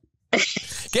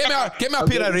 Get me a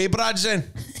pair of Ray-Brads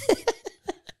then.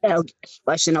 Well,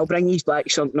 listen, I'll bring these back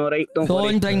something, alright? Don't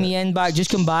worry. Bring me in back. Just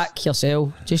come back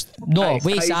yourself.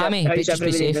 Wait, Sammy. How's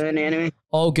everybody doing anyway?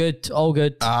 All good.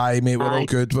 Aye, mate, we're all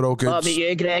good. What about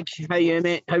you, Greg? How are you,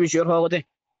 mate? How was your holiday?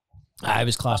 I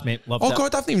was class, mate. Loved it.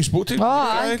 God, I haven't even spoke to you.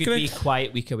 Good wee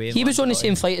quiet week away. He was on the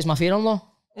same flight as my father-in-law.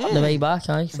 On the way back,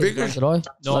 aye. Lanzarote.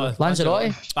 No,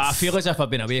 Lanzarote. But I feel as if I've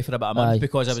been away for about a month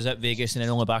because I was at Vegas and then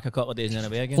only back a couple of days and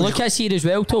then away again. Lucas here as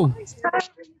well, too.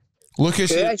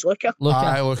 Lucas. Luca.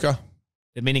 Aye, Luca.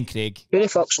 The meaning Craig. Who the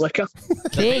fuck's Liquor?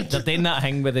 Craig. They're doing that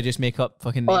thing where they just make up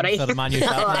fucking Oh, names right. for Manu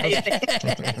Sharp. How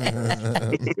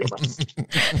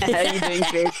you doing,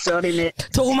 Craig? Sorry, mate.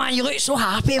 Tom, man, you look so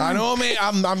happy, man. I know, mate.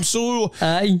 I'm so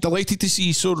Aye. delighted to see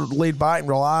you so laid back and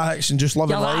relaxed and just living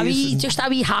You're like life. just a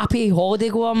wee happy holiday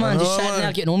going, man. I Just know, sitting there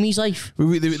man. getting on with his life.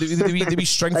 The wee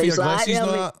string for your Is that glasses, there,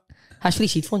 and mate? that. That's for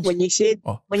his headphones. When you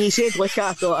said Liquor,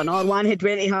 I thought another one had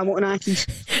went to Hamilton Ackies.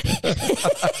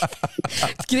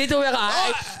 Credo's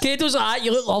like that.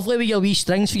 You look lovely with your wee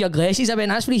strings for your glasses. I mean,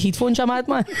 that's for his headphones, you mad,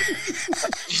 man.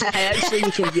 Actually,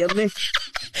 you can hear me.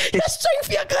 A string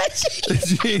for your glasses.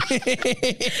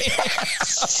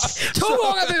 Don't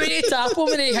worry about when he tap him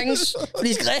when he hangs for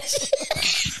his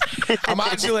glasses. I'm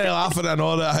actually laughing at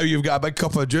all that how you've got a big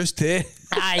cup of juice, eh?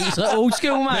 Aye, he's like old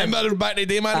school, man. Remember back in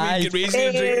the day, man, Aye. we get raised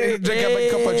and drink a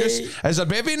big cup of juice. Is there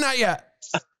bevy in that yet?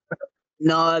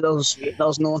 No,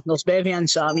 there's Bevy and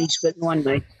Sammy's, but no one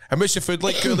now. And what's the food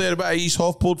like cool there? A bit of East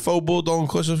half board, full board, all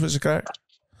inclusive. What's the crack?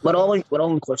 We're all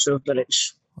inclusive, but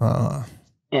it's Ah.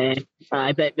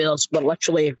 I bet we're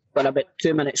about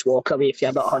 2 minutes walk away from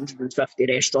about 150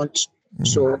 restaurants,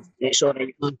 so it's all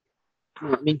right, man. You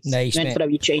know what I mean? Nice, Went mate. for a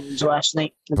wee Chinese last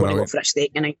night. We're going to go Brilliant. for a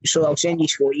steak tonight, so I'll send you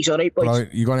photos, all right, boys?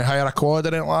 Right, you going to hire a quad or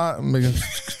anything like that? Maybe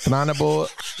banana boat?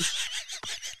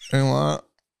 Anything like that?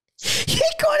 You're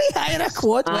going to hire a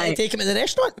quad when Aye. I take him to the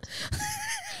restaurant.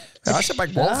 Yeah, that's a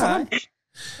big ball for him.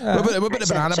 What about the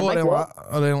banana it's a boat or big anything like that?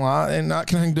 Or anything like that? And that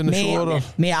kind of thing down the shore? Or?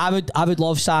 Mate, I would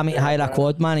love Sammy to hire a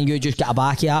quad, man, and you just get a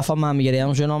backy off him, man, with your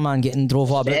arms, you know, man, getting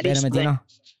drove up a bit Very in Medina.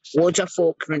 Loads of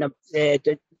folk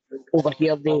over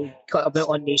here, they cut about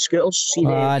on these scooters. See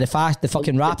The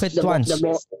fucking rapid ones.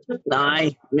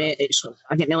 Aye, mate,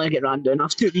 I can nearly get ran down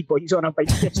after the boys on a bike.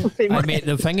 I mate,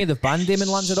 the thingy, they've banned him in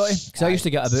Lanzarote. Because I used to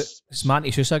get about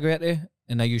Smanty Cigarette there,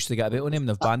 and I used to get a bit on him, and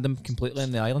they've banned him completely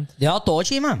in the island. They are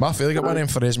dodgy, man. My fella got one of them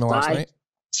for Esme last Aye. night.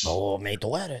 Oh, mate,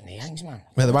 don't let her in the hangs, man.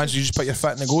 Where the ones you just put your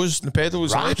foot in the goes, and the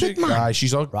pedals, Rapid, electric. man. Aye,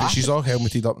 she's all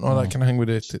helmeted up and all that kind of thing with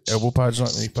the elbow pads, not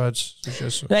the knee pads. So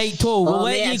she's- Right, Toe, we'll Oh,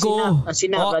 let mate, you I seen go. I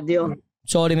seen that Oh, video.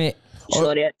 sorry, mate.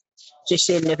 Sorry, just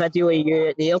saying the video of you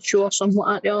at the air show or something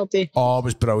like that the other day. Oh, it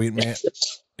was brilliant, mate.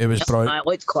 It was brilliant. I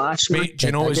liked class, man. Mate, do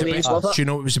you know what was the Did you best? love it? Do you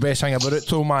know what was the best thing about it,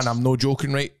 though, man? I'm no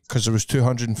joking, right? Because there was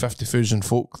 250,000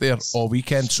 folk there all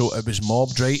weekend, so it was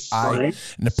mobbed, right? Right.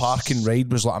 And the parking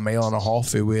ride was like a mile and a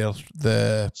half of where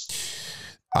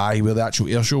the actual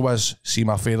air show was. See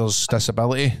my father's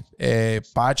disability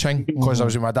badge thing, because I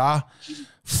was with my dad.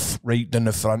 Right down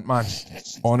the front, man.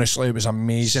 Honestly, it was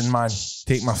amazing, man.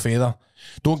 Take my father.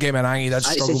 Don't get me wrong, he did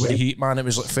struggle with the heat, man. It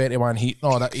was like 31 heat.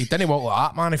 No, he didn't walk like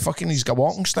that, man. He's got a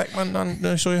walking stick,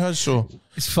 man. So he has, so.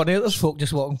 It's funny that there's folk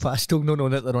just walking past still not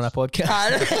knowing that they're on a podcast.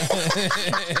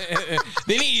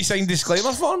 They need to sign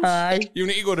disclaimer forms. Aye. You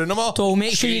need to go to them all. So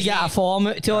make sure you get a form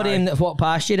out to him that what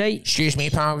past you, right? Excuse me,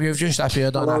 pal, you've just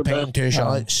appeared on that Pint 2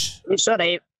 shots. It's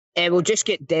alright. We'll just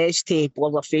get Des to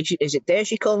blur their faces. Is it Des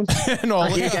you call him? No,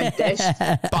 You get Des.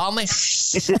 Barney.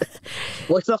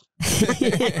 Luther.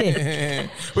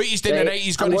 Wait, he's doing Right, tonight.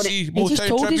 He's going I'm to gonna- see He just Motown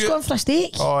told he's tribute. going for a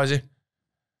steak. Oh, is he?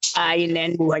 Aye, and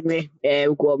then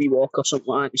we'll go a wee walk or something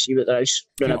like that to see what there is.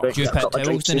 Run about, Do you get a pick couple of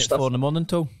towels drinks in and at 4 stuff. in the morning,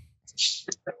 too?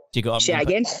 Do you get up? Say and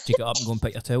again? Do you get up and go and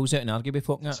pick your towels out and argue with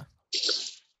folk? That?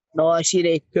 No, I see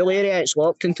the pool area, it's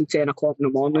locked until 10 o'clock in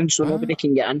the morning, so nobody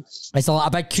can get in. Is there like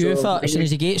a big queue So, for as soon as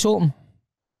the gates open?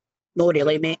 No,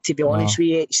 really, mate, to be honest with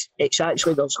you, it's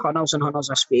actually, there's hunters and hunters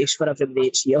of space for everybody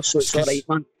that's here, so it's alright,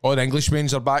 man. All the English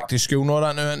mains are back to school and all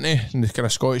that now, aren't they? And the kind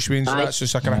of Scottish mains, Aye. that's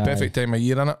just a kind of perfect time of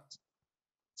year, innit?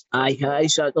 Aye,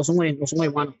 so there's only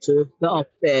one or two that are,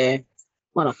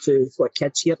 one or two like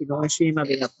kids here, to be honest with you,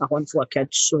 maybe a handful of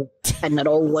kids, so, and they're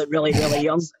all like really, really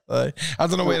young. Aye. I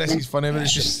don't know why this is funny, but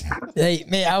it's just... Right,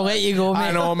 mate, I'll let you go, mate.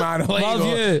 I know, man. I'll let Love you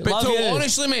go. you, But love to- you.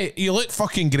 honestly, mate, you look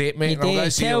fucking great, mate. You and I'm gonna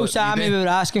did. say Tell you Sammy did. we were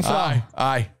asking for Aye, him.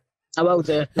 aye. I will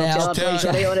do. Yeah, I'll I'll tell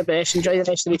tell you, you. all the best, enjoy the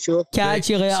rest of the show. Catch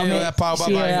you later, See you mate. later, pal.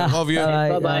 See you Bye-bye. later. Love you.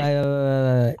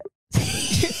 Bye-bye.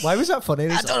 Why was that funny?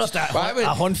 I don't understand. Why would-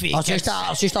 A hunt for your It's kids.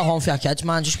 just a home for your kids,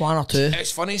 man. Just one or two.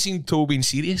 It's funny seeing Toe being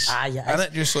serious. Aye, yeah, And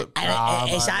it just like,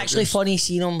 It's actually funny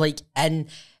seeing him like in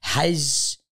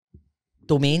his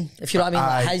domain, if you know what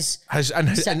I mean.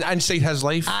 Like inside his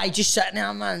life. just sitting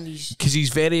there, man. He's Because he's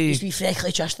very... be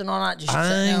freckly chest and all that. Just Aye.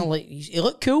 sitting there, like he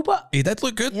looked cool, but He did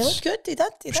look good. he looked good. He did.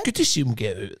 It's good to see him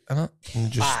get out, innit?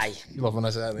 And just Aye. loving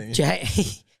us at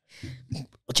it.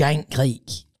 Giant, like.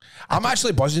 I'm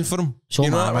actually buzzing for him. So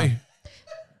you know am what I, I mean?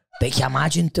 But can you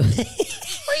imagine? What are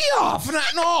you off?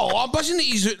 No, I'm buzzing that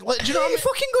he's... Like, do you know what I mean?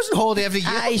 fucking goes on holiday every year.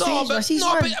 Aye, No, but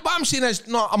what I'm saying is,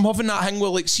 no, I'm having that thing where,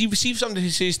 like, see if somebody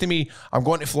says to me, I'm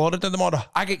going to Florida tomorrow,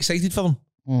 I get excited for them.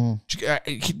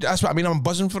 That's what I mean. I'm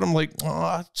buzzing for him. Like,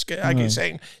 I get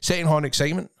second horn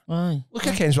excitement. Aye. Look,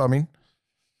 I ken's what I mean.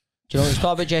 Do you know what it's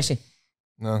got about, Jesse?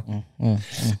 No.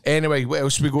 Anyway, what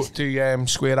else we got to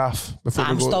square off before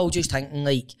I'm we go? still just thinking,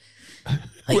 like,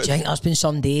 do you think there's been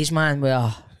some days, man, where,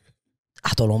 I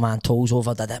don't know, man, Toes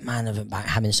overdid it, man. Him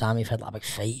and Sammy have had like a big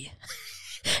fight.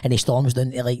 And he storms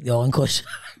down to, like, the Olympus,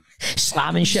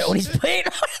 slamming shit on his plate.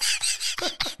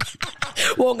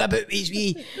 Walking about with his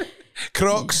wee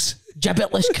Crocs.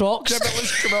 gibbetless Crocs.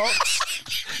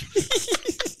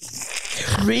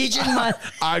 Raging, man.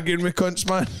 Arguing with cunts,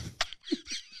 man.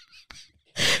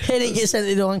 And he gets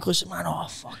into the Olympus, man, oh,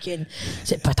 fucking,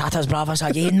 is it patatas bravas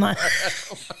again, man?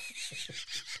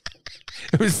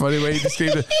 It was funny when he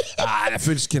described it. The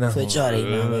food's kind of... Food's alright,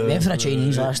 man. We went for a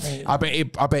Chinese last night. I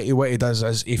bet he what he does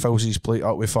is he fills his plate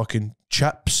up with fucking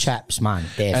chips. Chips, man,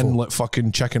 defo. And like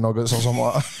fucking chicken nuggets or something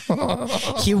like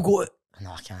that. He'll go...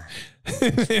 No, I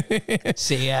can't.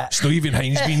 Say it. It's not even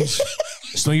Heinz beans.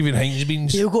 It's not even Heinz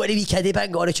beans. He'll go to the wee kiddie bit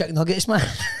and go to chicken nuggets, man.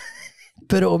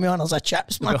 Put it on me on as a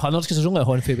chips, man. Hundreds because there's only a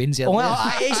handful of beans here. Well,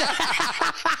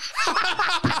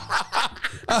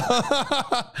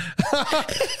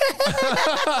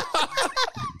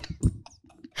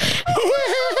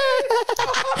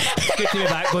 It's good to be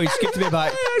back, boys. Good to be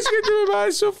back. It's good to be back.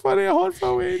 It's so funny. A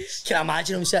handful of wings. can I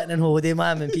imagine him sitting on holiday,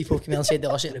 man, when people come in and said they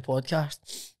listen to the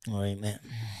podcast? All right, mate.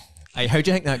 Aye, how do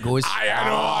you think that goes?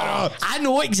 I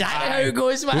know exactly how it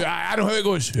goes, man. I know how it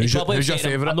goes. Who's your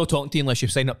favourite? I'm not talking to you unless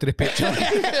you've signed up to the picture.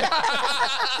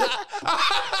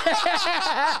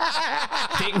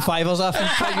 Taking fivers off him.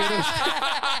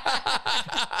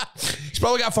 €5. He's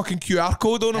probably got a fucking QR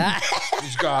code on him.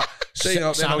 He's got sign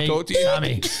up, then I'll talk to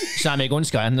you. Sammy, go and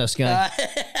scan this guy.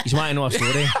 He's wanting to know a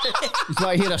story. He's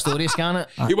want to hear a story, scan it.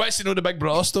 He wants to know the Big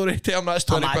Brother story. Tell him that's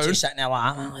I'm actually £20. sitting there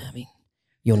like that, man. I mean,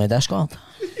 you on the Discord?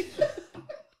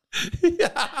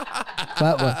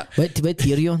 What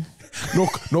tier are you on?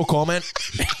 No comment.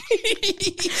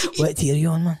 What tier are you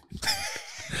on, man?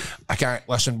 I can't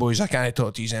listen, boys. I can't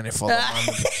talk to you any further,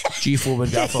 man. G4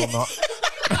 would definitely not.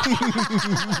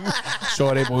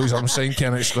 Sorry, boys. I'm signing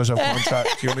an exclusive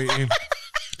contract. You know.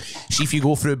 See if you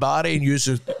go through Barry and use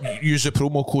the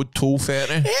promo code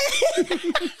TOLL30.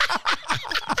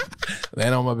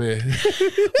 Then I'm a bit.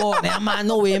 Oh, man,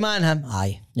 no way, man. Him.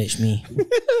 Aye, it's me.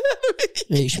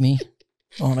 It's me.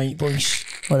 All right, boys.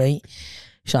 All right.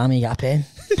 Sammy, you got a pen?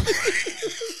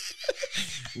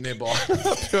 No, but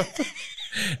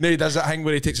no, he does that thing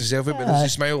where he takes a selfie, but does he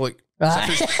smile like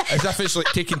as if it's like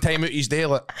taking time out his day,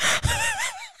 like.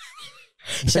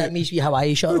 Sent me a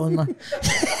Hawaii shirt on, man.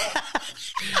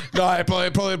 No, I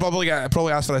probably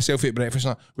asked for a selfie at breakfast.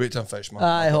 Now, wait till I'm finished, man.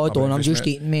 Aye, hold on, I'm just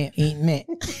eating, mate.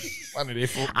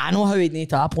 I know how he'd need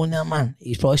tap on there, man.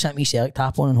 He's probably sent me select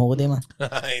tap on holiday, man.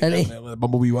 The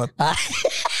bumblebee one.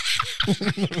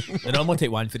 They normally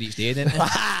take one for each day, don't they?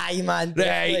 Aye, man.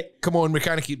 Right, come on, we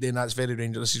can't keep doing that. It's very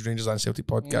Rangers. This is Rangers and Celtic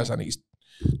podcast. I think it's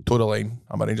toe the line.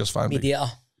 I'm a Rangers fan.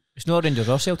 Mediator. It's not Rangers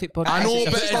or Celtic podcast. I know,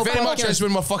 it's but it very much is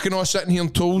when we're fucking all sitting here on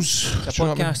toes. It's a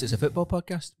podcast. It's a football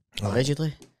podcast.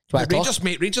 Allegedly.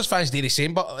 Rangers fans do the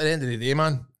same, but at the end of the day,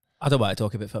 man. I don't want to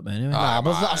talk about football anyway.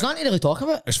 There's nothing to really talk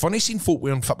about. It's funny seeing folk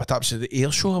wearing football taps at the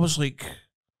air show. I was like,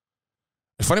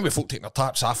 it's funny with folk taking their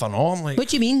taps off and on. Like, What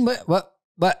do you mean? What?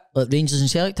 Like Rangers and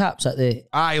Celtic taps at the...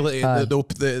 Aye, like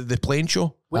the plane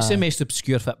show. What's the most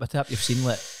obscure football tap you've seen?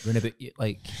 Like, run about,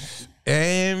 like,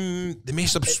 the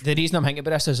most the reason I'm thinking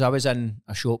about this is I was in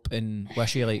a shop in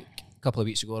Wishy like a couple of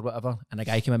weeks ago or whatever, and a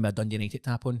guy came in with a Dundee United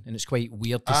tap on, and it's quite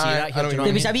weird to see that here. Do you know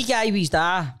There what was I a mean? wee guy with his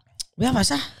dad. Where was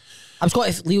it? I was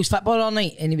going to Leo's football all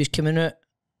night, and he was coming out,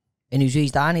 and he was with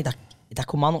his dad, and he had a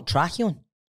Kilmarnock trackie on.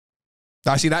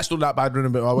 I see, that's not that bad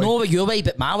running about my way. No, but your way,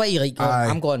 but my way. Like, Aye.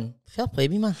 I'm going, fair play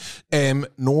me, man.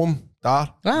 Noam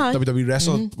Dar, Aye. WWE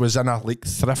wrestler, was in a like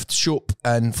thrift shop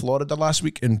in Florida last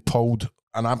week and pulled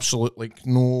an absolute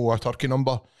a turkey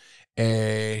number.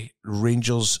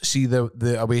 Rangers, see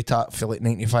the away tap for like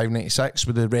 95, 96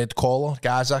 with the red collar,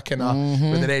 Gaza kind of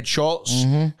with the red shorts.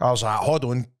 I was like, hold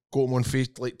on, go on face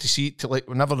to see I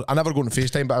never go on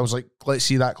FaceTime, but I was like, let's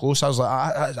see that close. I was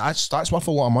like, that's worth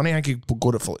a lot of money. I could go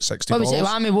it for like $60. What was it?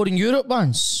 What I wore in Europe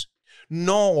once?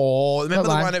 No, remember What the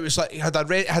one? one? It was like it had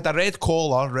a red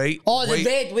collar, right? Oh, the White.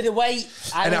 red with the white.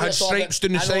 And it had stripes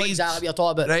down the I know sides. exactly what you're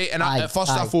talking about. Right, and at first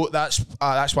I thought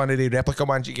that's one of the replica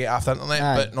ones you get off the internet,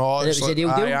 Aye. but no, And it's it was like, the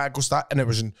real deal? I goes that, and it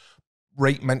was in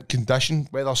right mint condition.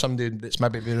 Whether somebody that's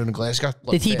maybe been in Glasgow,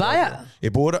 Did he buy it? He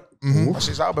bought it. I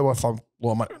says that'll be worth a lot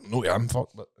of money. No, yeah, I'm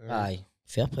fucked. But Aye,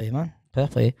 fair play, man. Fair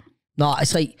play. No,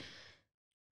 it's like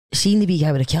seeing the big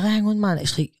guy with a killer hang on, man.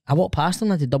 It's like I walk past him,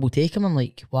 I had to double take him. I'm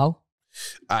like, wow.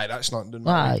 Aye, that's not doing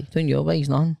Aye, doing your ways,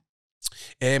 nothing.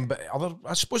 But other,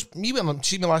 I suppose, me when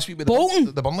see me last week with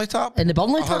Bolton? the Burnley tap. In the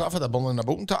Burnley I've had tap? the Burnley and the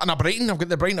Bolton tap. And a Brighton, I've got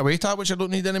the Brighton away tap, which I don't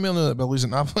need anymore now that Billy's at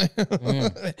Napoli.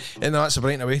 And that's a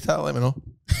Brighton away tap, let me know.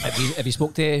 Have you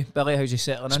spoke to Billy? How's he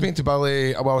settling in? Speaking to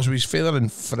Billy, well, I was with his father on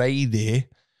Friday,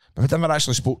 but we never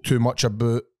actually spoke too much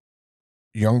about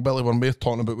young Billy. When we were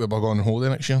talking about we were going on holiday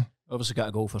next year. Obviously got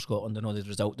a goal for Scotland. I know the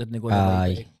result didn't go.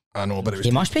 Aye. I know, but it was...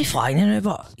 He must be flying in it,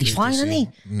 but he's flying, isn't he?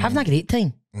 Having a great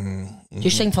time.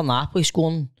 Just signed for Napoli,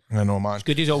 scoring. I know, man. It's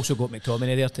good he's also got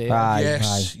McTominay there too. Aye,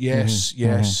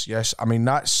 Yes.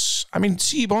 I mean,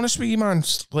 see, be honest with you, man,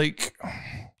 it's like,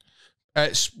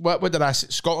 it's, what did I say?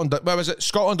 Scotland, what was it?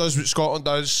 Scotland does what Scotland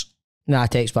does. Nah, I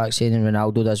text back saying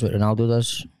Ronaldo does what Ronaldo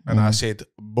does. And I said,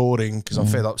 boring, because I'm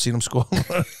fed up seeing him score.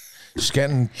 Just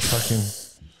getting fucking...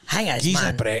 Hang on, He's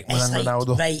man. a brick, man, It's like,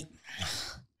 Ronaldo. right.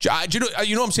 Do you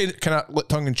know what I'm saying? Kind of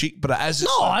tongue in cheek, but it is.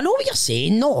 No, I know what you're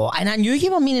saying. No, and I knew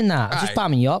you were meaning that. I was just Aye.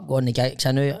 bamming you up, going to get, because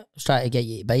I knew I was trying to get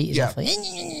you to bite. Yeah. Like,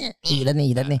 you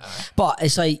didn't. But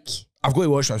it's like, I've got to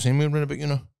watch what I was saying when about, you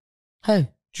know. how?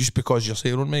 Just because you're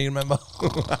saying on me, you remember? Do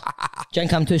you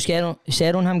think I'm too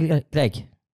scared on him, Greg?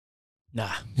 Nah.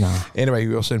 Anyway,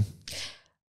 you were saying.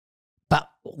 But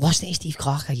listening to Steve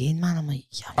Clark again, man, I'm like,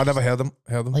 yeah. I never heard him.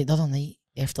 Like the other night,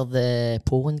 after the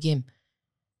Poland game,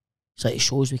 it's like it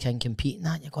shows we can compete and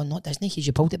that. You're going, not Disney, because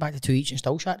you pulled it back to 2 each and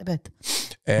still shot the bed.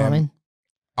 You know what I mean?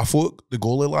 I thought the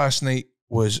goalie last night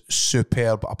was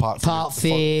superb, apart from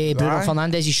Bruno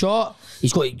Fernandes' shot.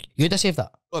 He's got, you'd have saved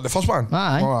that. Oh, the first one?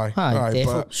 Aye. Oh, aye. Aye, defo.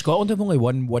 But, Scotland have only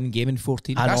won one game in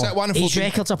 14. I That's know. it, 1 in His 14.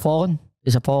 records are falling.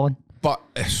 He's appalling. but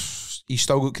he's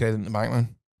still got credit in the bank,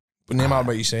 man. But no matter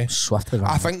what you say. Swiftly,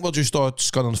 I think we're just all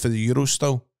scunning for the Euros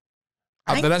still.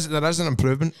 There is an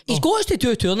improvement. He's got us to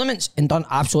 2 tournaments and done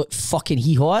absolute fucking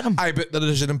hee-haw at him. Aye, but there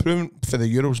is an improvement for the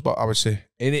Euros, but I would say.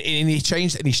 And he's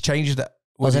changed it.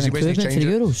 Was an He basically improvement for the changed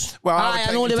it. Euros? Well, I Aye, would I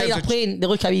think know in the way terms they're of- playing. They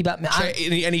look a wee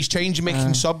bit... And he's changing,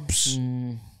 making subs.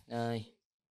 Aye.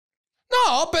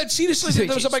 No, but seriously,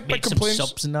 there was a big complaint.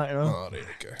 Subs and that, you know. Oh, there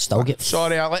we go. Still get...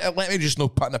 Sorry, let me just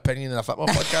not put an opinion in a football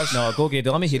podcast. No, go Grady.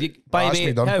 Let me hear you. By that's the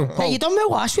me way, done. now, Hey, Hey, Paul, you done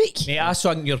well last week. mate, I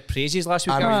sung your praises last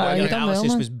week. I know. Your you done well, analysis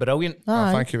man. was brilliant.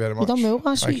 Aye. Thank you very much. You done well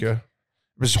last Thank week. you. It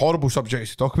was horrible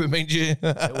subjects to talk about, mind you.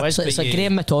 It was, It's but like you-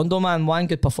 Graham Matondo, man. One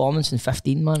good performance in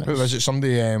 15, man. Who was it?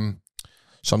 Somebody in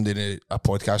a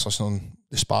podcast listening,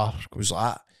 the Spark was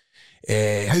like,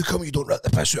 how come you don't rip the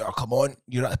piss out of Clement?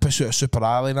 You rip the piss out of Super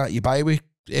Ali and that, you buy with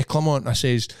Clement. And I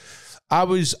says, I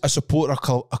was a supporter of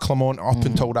Clement up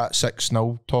until that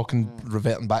 6-0,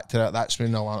 reverting back to that. That's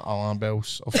when alarm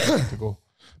bells of to go.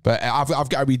 But I've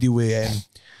got a wee deal with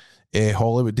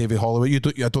Hollywood, David Hollywood.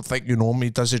 I don't think you know him.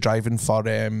 He does the driving for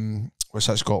what's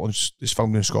that, Scotland? It's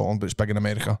filmed in Scotland, but it's big in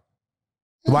America.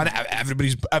 The one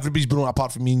everybody's been on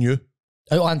apart from me and you.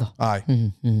 Outlander. Aye.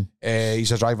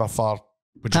 He's a driver for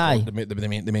Aye.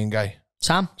 the main guy,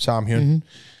 Sam? Sam Hume.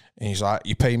 And he's like,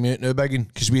 you pay me out now, biggin?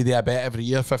 Because we do a bet every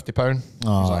year, £50. He's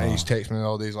like, he's texting me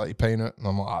all days like, you paying it? And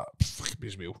I'm like, fuck,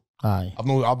 it's real. Aye. I've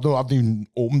not even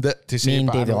opened it to say Me it, and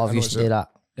but I David know- I Love know used it's to do it.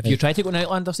 that. Have you tried to go on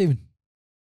Outlander, Stephen?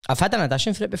 I've had an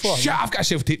audition for it before. Shit, I've got a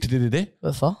self-tape to do today.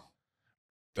 What for?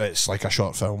 It's like a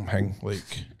short film thing. Like,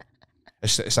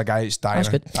 it's a guy that's dying. That's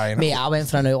good. dying. Mate, I went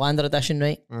for an Outlander audition,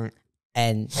 right?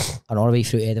 And I'm all the way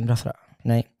through Edinburgh for it,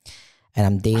 right? And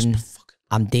I'm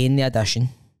doing the audition.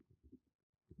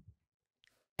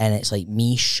 And it's like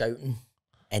me shouting.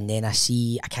 And then I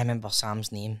can't remember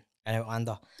Sam's name in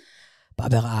Outlander. But I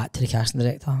be like that to the casting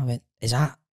director. I went, is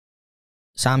that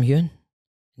Sam Hewen?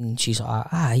 And she's like,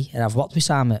 aye. And I've worked with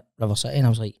Sam at River City. And I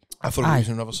was like, I forgot aye. he was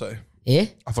in River City. eh?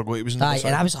 I forgot he was in River Aye. City.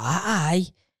 And I was like, aye.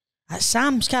 That's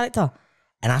Sam's character.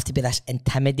 And I have to be this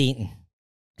intimidating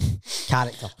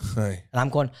character. Aye. And I'm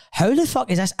going, how the fuck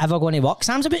is this ever going to work?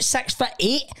 Sam's about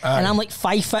 6'8", and I'm like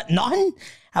 5'0".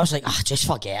 I was like, just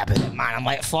forget about it, man. I'm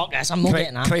like, fuck this, I'm not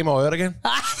getting that. Crime or again.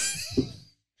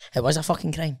 It was a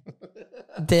fucking crime.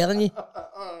 I'm telling you.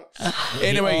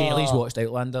 Anyway, Haley's watched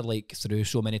Outlander like through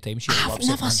so many times. She I've loves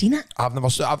never it, man. seen it.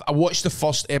 I watched the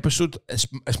first episode.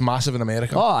 It's massive in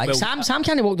America. Oh, like Sam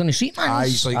can't walk down the street, man. Aye,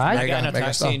 he's like Aye. I got in a mega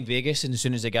taxi star. in Vegas, and as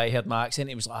soon as the guy heard my accent,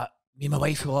 he was like, me and my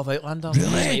wife will love Outlander. Really?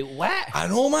 I was like, what? I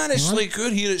know, man. It's like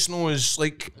good here. It's no as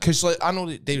like because like I know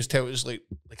that Dave's telling us like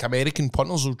American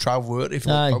punters will travel out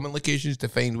for Aye. filming locations to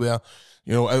find where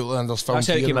Outlander's filmed That's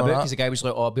how it here came and all about, that. because the guy was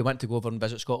like, we want to go over and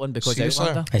visit Scotland because Seriously?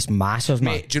 Outlander. It's massive,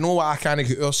 man. Mate, do you know what I can't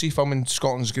get out see filming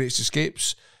Scotland's Greatest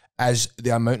Escapes is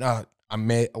the amount of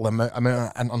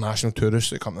international tourists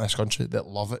that come to this country that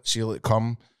love it, see it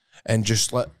come and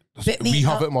just let But we mate,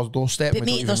 have it on our doorstep. But We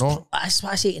mate, don't even know. that's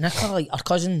what I say to Nicola, like our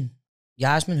cousin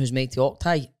Yasmin, who's made the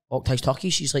Octai, Octag's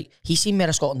turkeys. He's like, he's seen more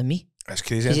of Scotland than me. It's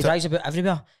crazy. Because he Isn't it? drives about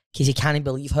everywhere. Because he can't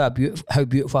believe how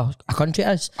beautiful a country it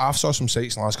is. I've saw some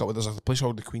sites in the last couple of days. There's a place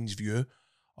called the Queen's View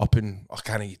up in, I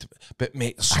can't eat it, but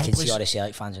mate, there's I some can place. see all the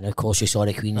Celtic fans, and of course you saw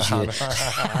the Queen's View.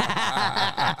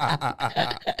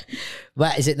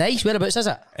 What, is it nice? Whereabouts is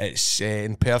it? It's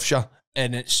in Perthshire,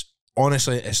 and it's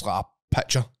honestly, it's like a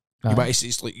picture.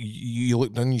 It's like you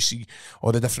look down, you see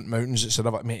all the different mountains that's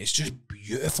around it, mate. It's just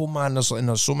beautiful, man. There's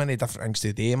so many different things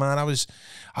today, man.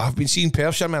 I've been seeing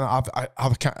Perthshire, man.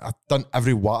 I've done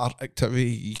every water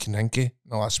activity you can think of in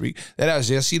the last week. There it is,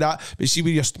 there. See that? But see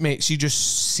where mate, see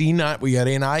just seeing that with your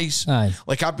own eyes. Aye.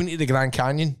 Like I've been to the Grand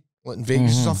Canyon, like in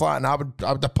Vegas and stuff like that, and I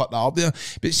would have put that up there.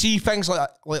 But see things like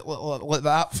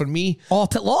that for me. Oh,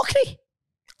 Pitlochry?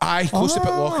 Aye, close to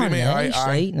Pitlochry, mate. Nice, Aye.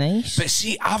 right, nice. But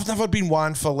see, I've never been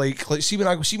one for like see when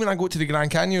I go to the Grand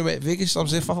Canyon at Vegas, I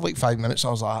was there for like 5 minutes. I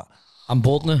was like, I'm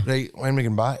bored now. right, when we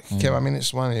get back? Okay, I mean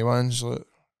it's one of the ones like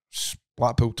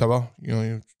Blackpool Tower, you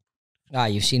know.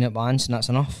 You've seen it once and that's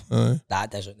enough. Aye.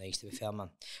 That does look nice, to be fair, man.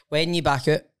 When you back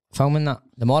out filming that?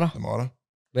 Tomorrow?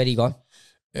 Where are you going?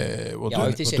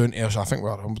 We're doing Ayrshire. I think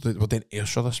we're doing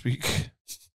Ayrshire this week.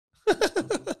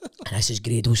 And this is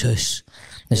Grado's house.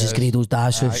 This is Grado's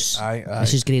dad's house. Aye.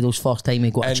 This is Grado's first time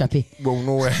he got a chippy. Well,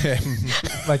 no.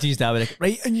 My G's dad was like,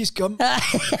 right, and you scum.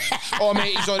 Oh,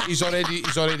 mate, he's already sent me.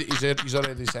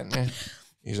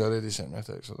 He's already sent me a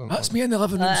text. That's me in the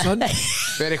living room, son.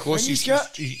 Very close.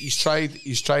 He's tried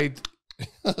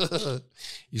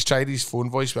his phone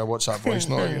voice with a WhatsApp voice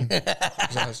note again.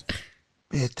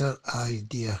 Better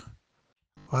idea.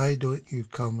 Why don't you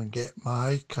come and get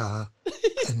my car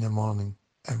in the morning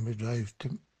and we drive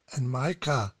in my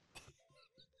car?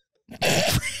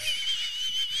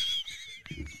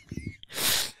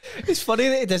 It's funny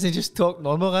that he doesn't just talk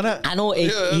normal, innit? I know.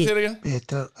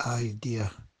 Better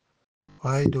idea.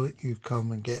 Why don't you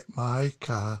come and get my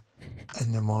car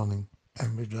in the morning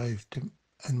and we drive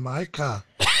in my car?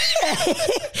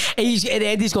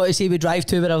 Eddie's got to say we drive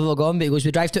to wherever we're going, but he goes,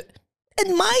 we drive to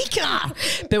in my car.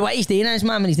 But what he's doing is,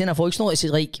 man, when he's doing a voice note, it's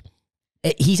like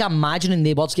he's imagining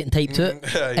the words getting typed out,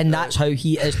 and that's how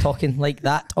he is talking like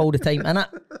that all the time, innit?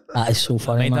 That is so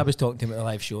funny, man. I was talking to him at the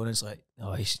live show, and it's like,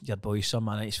 oh, he's your boy's son,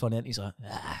 man. He's funny, and he's like,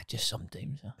 just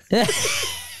sometimes.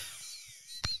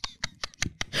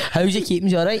 How's he keeping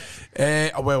you alright?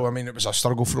 Well, I mean, it was a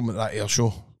struggle for him at that air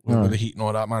show with the heat and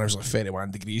all that, man. It was like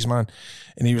 31 degrees, man,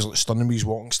 and he was like stunning me. His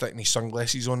walking stick and his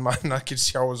sunglasses on, man. I could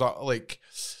see I was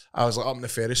up in the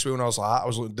Ferris wheel, and I was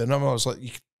looking down at him. I was like,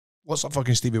 what's that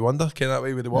fucking Stevie Wonder? Came that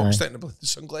way with the walking stick and the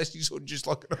sunglasses on, just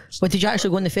looking at him. But did you actually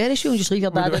go on the Ferris wheel and just leave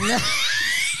your dad in there?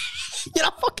 You're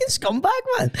a fucking scumbag,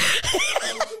 man.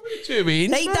 What do you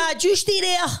mean? Right, Dad, you stay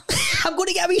there. I'm going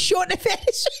to get a wee shot in the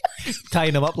Ferris wheel.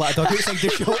 Tying him up like a dog outside the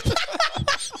shop.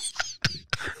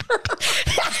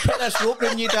 Just put this rope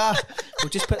round you, Dad. We'll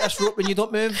just put this rope when you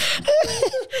don't move.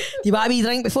 Do you want a wee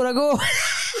drink before I go?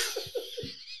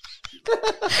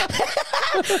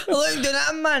 Look, doing at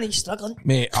him, man. He's struggling.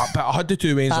 Mate, but I had the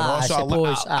 2 ways, and also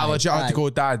I legit had to go,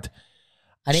 Dad.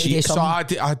 I need to do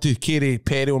something. I had to carry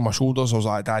Perry on my shoulders. I was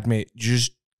like, Dad, mate,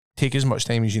 just take as much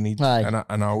time as you need. Aye.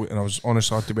 And I was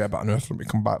honestly had to be about an hour for me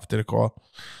to come back to the car.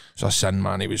 So I said,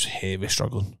 man, he was heavy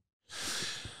struggling.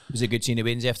 Was it good seeing the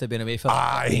Wednesday after being away for?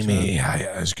 Aye, mate,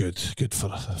 it was good. Good for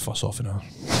the first half an hour.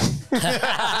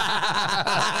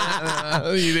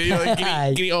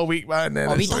 Great all week, man.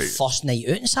 Then we did first night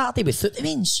out on Saturday with Foot the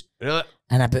Veins. Really?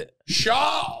 And about... Shut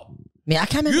up! Mate, I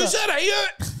can't remember... You said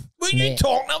out! What are you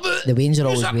talking about? The Wains are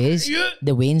always ways.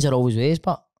 The Wains are always ways,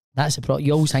 but that's the problem.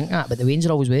 You always think that, but the Wains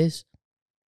are always ways.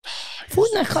 Phone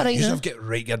Nicola right now. You've got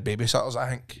right good babysitters, I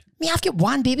think. Mate, I've got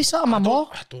one babysitter, my mom.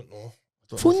 I don't know.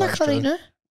 Phone Nicola right now.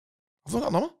 I've not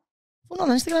got number. Phone on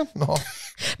Instagram. No.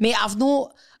 Mate, I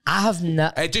have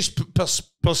not. I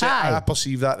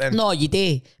perceive that then. No, you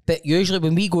do. But usually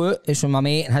when we go out, it's with my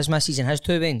mate and his missus and his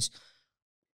 2 Wains.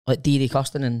 Like Dee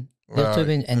Custon and their 2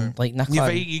 Wains and like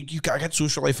Nicola. You've got a good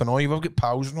social life and all. You've got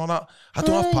pals and all that. I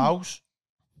don't have pals.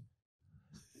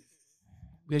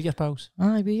 We're your pals.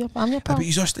 Aye, I'm your pal. But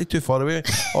he's just stayed too far away.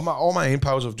 all my own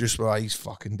pals have just, he's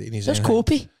fucking doing his That's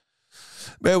Copy.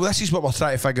 Well, this is what we're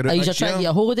trying to figure out. Are you trying to get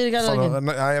a holiday together again?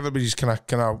 Everybody's kind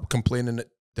of complaining that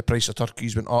the price of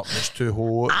turkeys went up and it's too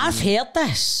hot. I've heard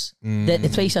this, that the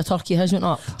price of turkey has went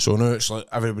up. So now it's like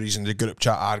everybody's in the group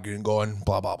chat arguing, going,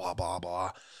 blah, blah, blah, blah,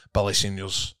 blah. Billy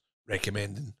Senior's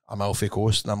recommending Amalfi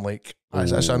Coast. And I'm like,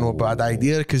 that's a no bad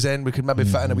idea, because then we could maybe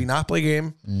fit in a wee Napoli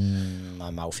game.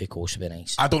 Amalfi Coast would be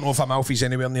nice. I don't know if Amalfi's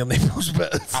anywhere near Naples,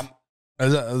 but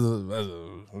Is it?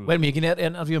 When are you going to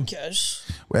interview him?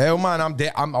 Well, man, I'm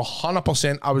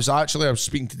 100%. I was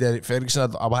speaking to Derek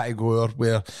Ferguson. I want to go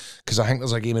over because I think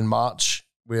there's a game in March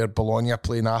where Bologna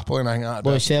play Napoli, and I think that.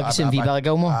 Boris Ferguson v Billy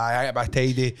Gilmore. I think it'd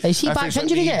be tidy. Is he back from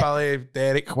injury yet?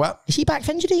 Derek, what? Is he back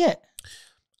from injury yet?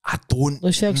 I don't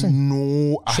Lewis Ferguson?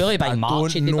 know. Surely by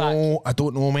March he'd be back. I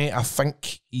don't know, mate. I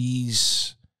think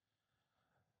he's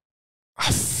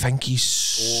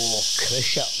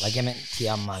Cruciate ligament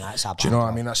tear, man. That's a bad. Do you know one.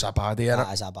 what I mean? That's a bad idea.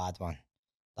 That is a bad one.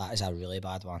 That is a really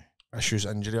bad one. Issues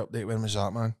injury update. When was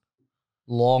that, man?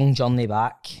 Long journey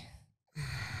back.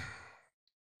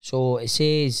 So it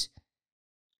says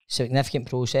significant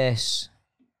process.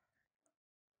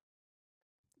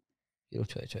 Euro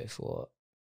 2024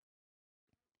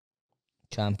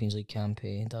 Champions League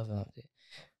campaign. Oh,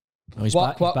 he's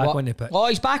back on the pitch. Oh,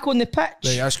 he's back on the pitch.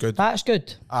 Right, that's good. That's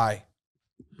good. Aye,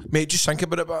 mate. Just think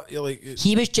about it. But you're like,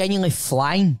 He was genuinely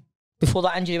flying before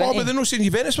that injury. but they're not saying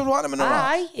Juventus were wanting him and all that.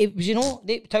 Aye, it was,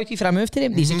 they touted for a move to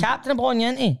him. He's the captain of Bologna,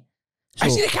 isn't he?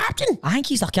 Is he the captain? I think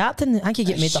he's their captain. I think he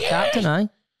get made their captain, aye.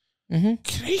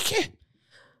 Crikey.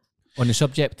 On the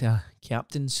subject of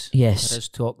captains, Yes. there is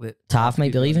talk that Tav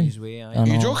might be leaving. his way, aye. I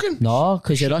know. You joking? No,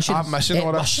 because you're Russian. I'm missing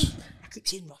all this. Russian. I keep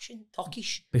saying Russian.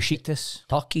 Turkish. Besiktas.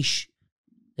 Turkish.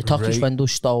 The Turkish Right.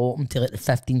 window's still open till like the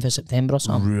 15th of September or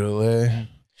something. Really?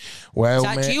 Well, Is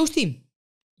that mate. Gio's team?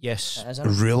 Yes. It is, isn't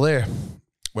it? Really?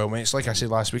 Well, mate, it's like I said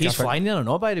last week. He's I think, flying there or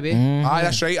not, by the way. Aye,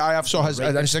 that's right. I have saw his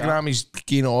Right, Instagram. He's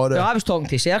keen on Well, order. I was talking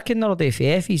to Serkin the other day for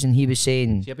Effies and he was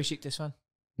saying, Is he a Besiktas fan?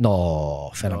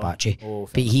 no, Fenerbahce. Oh,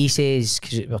 But he says,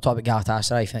 because we're talking about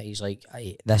Galatasaray, I think he's like,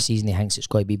 this season he thinks it's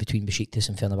going to be between Besiktas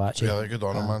and Fenerbahce. Really good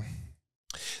on him, man.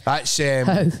 That's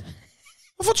How?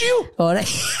 for you. All right.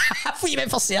 I thought you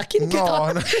meant for Serkin.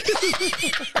 No,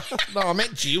 no, I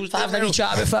meant Gio. Having a wee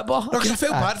chat about football. No, because I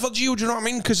felt bad for Gio. Do you know what I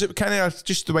mean? Because it kind of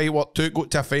just the way what took,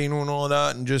 got to a final and all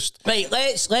that, and just Right,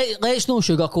 let's no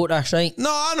sugarcoat this, right? no,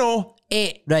 I know.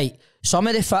 Right, some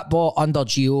of the football under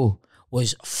Gio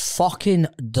was fucking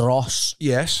dross.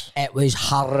 Yes, It was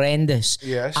horrendous.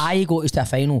 Yes. I go to the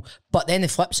final, but then the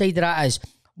flip side of that is,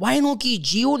 why not give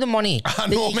Gio the money? I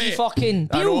know, that he mate. Fucking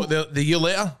I know. Bill, The year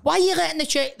later, why are you letting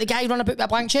the guy run about with a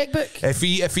blank checkbook? if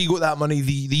he got that money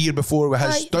the year before with his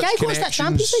Aye, the Dutch guy goes to connections,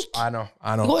 Champions League. I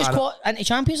know. Go to squad into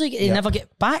Champions League, they never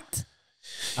get backed.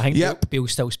 I think Yep.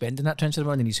 Bale's still spending that transfer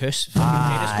money in his house.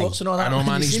 Tennis courts and all that. I know,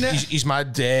 man. Have you seen it? He's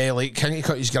mad. Like, can't you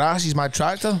cut his grass? He's mad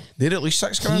tractor. They're at least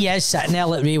 6 grand. He is sitting there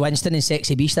like Ray Winston and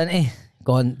Sexy Beast, isn't he?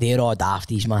 Going, they're all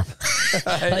dafties, man.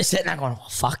 Like sitting there going, oh,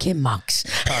 fucking mugs.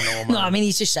 I know, man. No, I mean,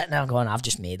 he's just sitting there going, I've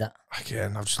just made it.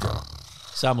 Again, I've just.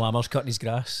 Sam Lammer's cutting his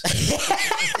grass.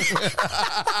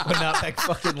 When that big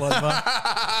fucking lawnmower.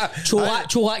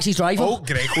 Cholak's his driver. Oh,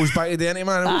 Greco's back today, ain't he,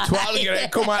 man? Oh, Twitter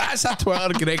Greco, man. That's a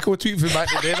Twitter Greco tweet from back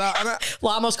today, that, isn't it?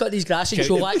 Lammer's cut his grass and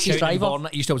Cholak's his driver.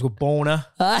 Borna. He used to always go Bona.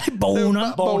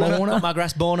 Boner. Cut my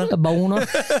grass, Bona. A boner.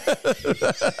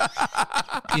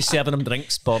 He's serving him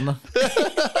drinks, Borna.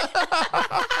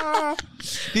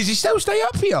 Does he still stay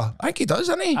up here? I think he does,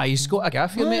 doesn't he? Aye, he's got a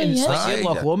gaff here, mate. And it's yeah. like here,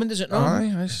 Loch Lomond, is it not?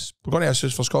 Aye, we're going to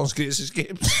assist for Scotland's greatest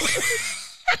escapes.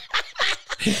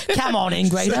 Come on in,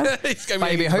 Grado. By the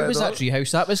way, how was that tree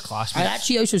house? That was class. mate. That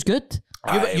house was good.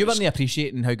 You weren't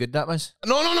appreciating how good that was.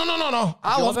 No.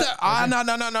 I loved it.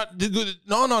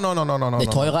 No. The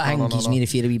toilet thing gives me the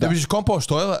fear a wee There bit. was a compost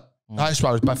toilet. That's what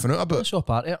I was biffing out about. That's all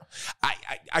part of it.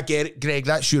 I get it, Greg.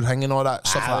 That's your thing and all that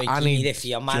stuff. Like, I need the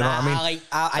fear, man. Do you know what I mean?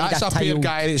 I need That's a pair tile.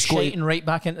 guy that's going. Shiting right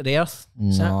back into the earth.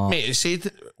 No. Mate, it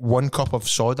said 1 cup of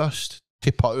sawdust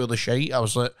to put out the shite. I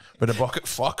was like, with a bucket,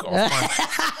 fuck off,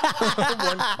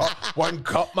 man. one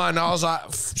cup, man. I was like,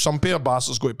 some pair of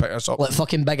bastards going to pick us up. Like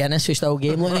fucking Big Innes who still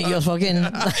game looking at your fucking.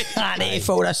 I need to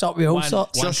fill this up with all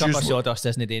sorts. One Just cup of use- sawdust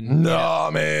isn't it in? No,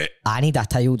 mate. I need a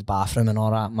tiled bathroom and all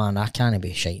that, man. I can't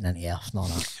be shiting into the earth, no.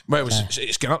 Well,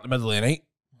 it's getting up the middle of the night.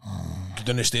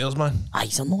 Down the stairs, man. Aye,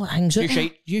 there's no things out there.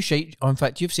 You shite. In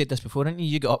fact, you've said this before, didn't you?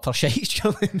 You got up for shite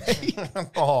during the night.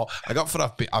 Oh, I got for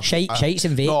a Shites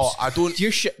and vapes. No, I don't. Do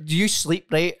you sleep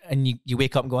right and you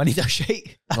wake up and go, I need a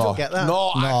shite? I don't get that.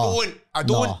 No, No. I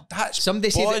don't. No. That's Somebody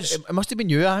said boys. it must have been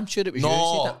you. I'm sure it was you who said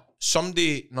No, it.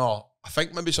 somebody. No, I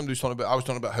think maybe somebody was talking about. I was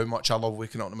talking about how much I love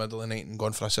waking up in the middle of the night and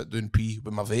going for a sit down pee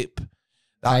with my vape.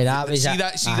 Aye, that was see it.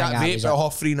 that. See Aye, that that vape was at it.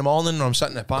 3:30 in the morning, and I'm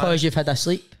sitting in the pants. Because you've had a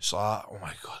sleep. It's like, oh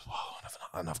my god, wow!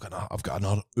 And I've got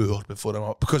another hour before I'm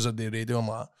up because of the radio. I'm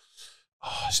like,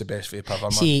 oh, it's the best vape ever,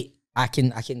 man. See, I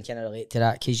can kind of relate to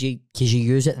that because you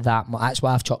use it that much. That's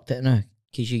why I've chucked it now.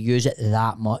 Because you use it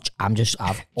that much.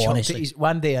 I've honestly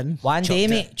One day in. one day,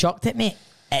 mate, chucked it, mate.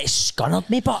 It's scunnered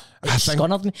me, but it's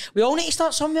scunnered me. We all need to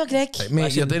start somewhere, Greg.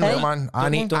 Mate, you're doing well, man. I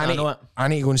need to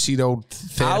go and see the old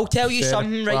I'll tell you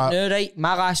something right now, right?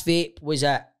 My last vape was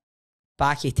at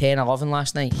back of 10, 11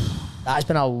 last night. That's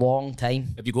been a long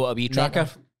time. Have you got a wee tracker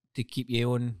to keep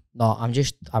you on? No,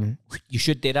 You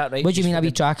should do that, right? What do you mean a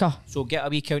wee tracker? So get a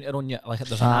wee counter on you. Like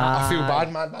there's an app. I feel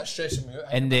bad, man. That's stressing me out.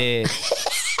 And the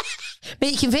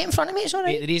Mate, you can vape in front of me, it's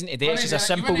alright. the reason to do it is a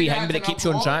simple wee thing, but it keeps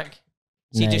you on track.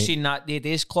 See, just seeing that the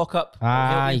days clock up.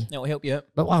 It'll help you out.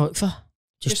 But what I look for?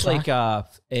 Just like a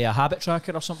habit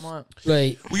tracker or something like that.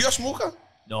 Right. Were you a smoker?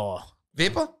 No.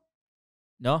 Vapor?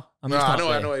 No. I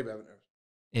know.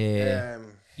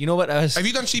 You know what it is? Have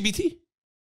you done CBT?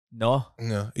 No.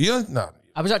 No. You? No.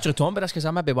 I was actually talking about this because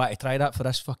I maybe want to try that for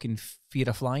this fucking fear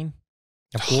of flying.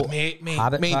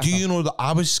 Mate, do you know that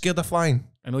I was scared of flying?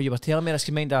 I know you were telling me this.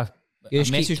 I You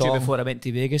just keep messaged you talking. before I went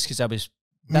to Vegas because I was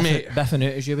Mate. biffing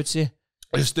out, as you would say.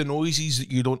 It's the noises that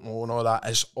you don't know and all that.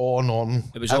 It's all normal.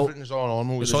 Everything's all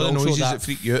normal. It's all the noises that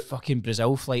freak you out. Fucking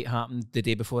Brazil flight happened the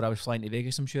day before I was flying to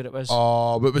Vegas, I'm sure it was.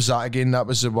 Oh, what was that again? That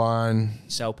was the one.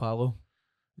 Sao Paulo.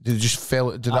 Did it just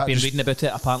fell? Did I've that been just, reading about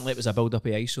it. Apparently it was a build-up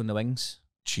of ice on the wings.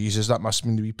 Jesus, that must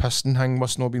mean the wee piston thing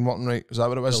must not have been working right. Is that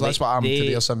what it was? Well, That's what happened to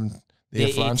the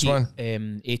Air France one.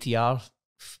 ATR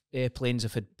planes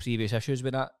have had previous issues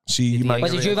with that. See, you might.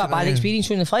 But did you have a bad experience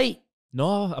on the flight?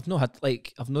 No, I've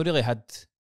not really had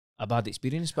a bad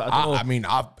experience, but I don't know. I mean,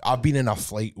 I've been in a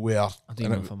flight where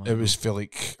it was for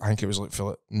like, I think it was like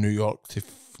for like New York to,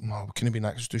 no, it couldn't be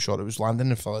next, it was too short. It was landing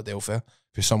in Philadelphia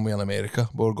for somewhere in America.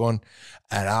 We were going,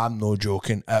 and I'm no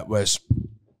joking, it was.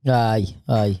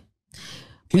 Aye.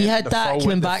 We had that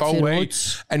coming back to the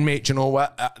roads. And mate, you know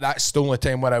what? That's the only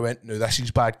time where I went, no, this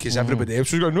is bad, because everybody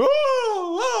else was going,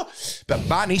 oh. But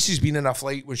my niece has been in a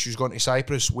flight when she was going to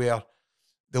Cyprus where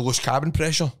they lost cabin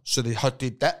pressure, so they had to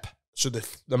dip. So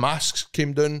the masks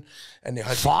came down and they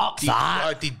had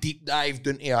to deep dive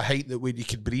down to a height that way you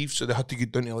could breathe. So they had to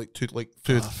get down to like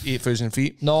 8,000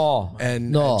 feet. No,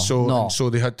 and so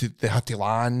they had to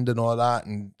land and all that,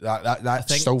 and that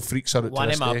still freaks her out.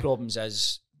 One of my problems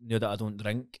is now that I don't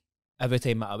drink. Every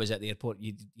time I was at the airport,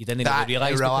 you didn't even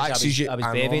realise because I was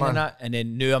bevving and that, and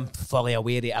then now I'm fully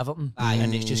aware of everything,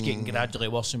 and it's just getting gradually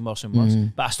worse and worse and worse.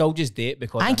 But I still just do it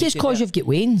because I think it's because you've got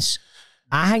wains.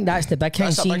 I think that's the big thing.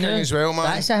 That's a big thing as well, man.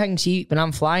 That's the thing. See, when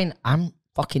I'm flying, I'm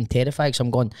fucking terrified because I'm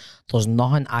going, there's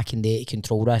nothing I can do to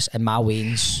control this in my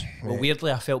veins. Well,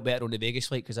 weirdly, I felt better on the Vegas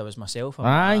flight because I was myself.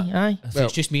 Aye. Well,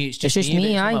 it's just me. It's just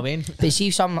me. Aye. But see,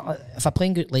 if a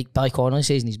plane good like Billy Connolly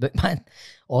says in his book, man,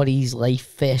 all these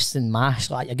life vests and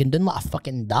masks, like you're going down like a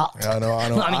fucking dart. Yeah, I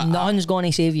know. I mean, nothing's going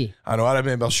to save you. I know. I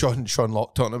remember Sean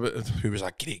Locke talking about who was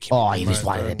a great. He was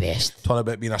one of the best. Talking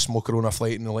about being a smoker on a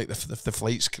flight and like the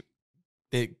flights.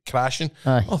 Crashing.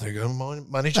 Aye. Oh, there you go,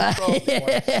 manager. And then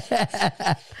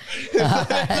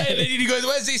he goes,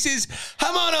 what's this? He says,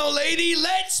 come on, old lady,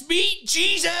 let's meet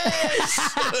Jesus.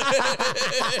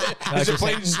 As the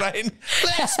plane's flying,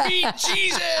 let's meet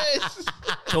Jesus.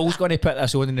 Joel's going to put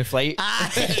this on in the flight.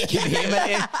 Keep him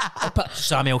in it. I'll put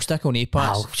Samuel stick on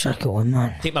A-Pass. Oh, check it on,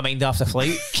 man. Take my mind off the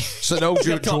flight. So now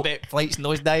Joe flights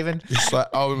nose diving. It's like,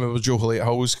 I remember Joe Haley, I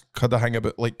always had a hang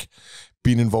about like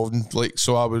being involved in like,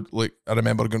 so I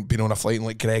remember being on a flight and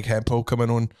like Greg Hempel coming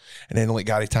on and then like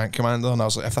Gary Tank Commander, and I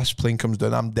was like, if this plane comes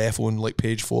down, I'm deaf on like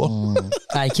page 4.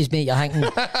 Aye, because mate, you're thinking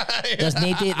there's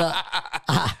no date that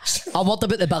I worried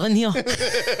about the billing here.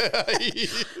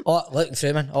 Oh, look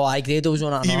through, man. Oh, I Grado's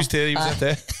on it. He was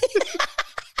there.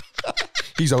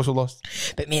 He's also lost.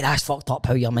 But mate, that's fucked up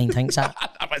how your mind thinks that.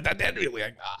 I didn't really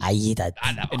think that. Aye, you did.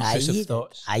 Intrusive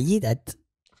thoughts. Aye, you did.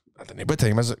 I don't know. What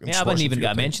time is it? Yeah, I wouldn't even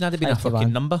get a mention. I'd have been a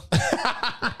fucking number.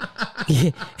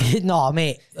 No,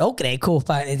 mate. Oh, Greco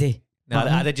back in the day. No,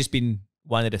 I'd have just been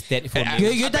one of the 34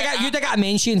 names. You'd have got a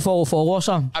mention follow or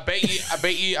something. I bet you.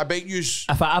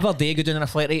 If I ever do go down on a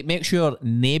flight, right, make sure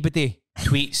nobody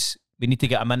tweets, we need to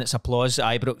get a minute's applause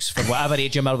at Ibrox for whatever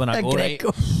age I'm in when I go, right?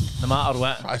 No matter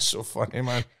what. That's so funny,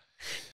 man.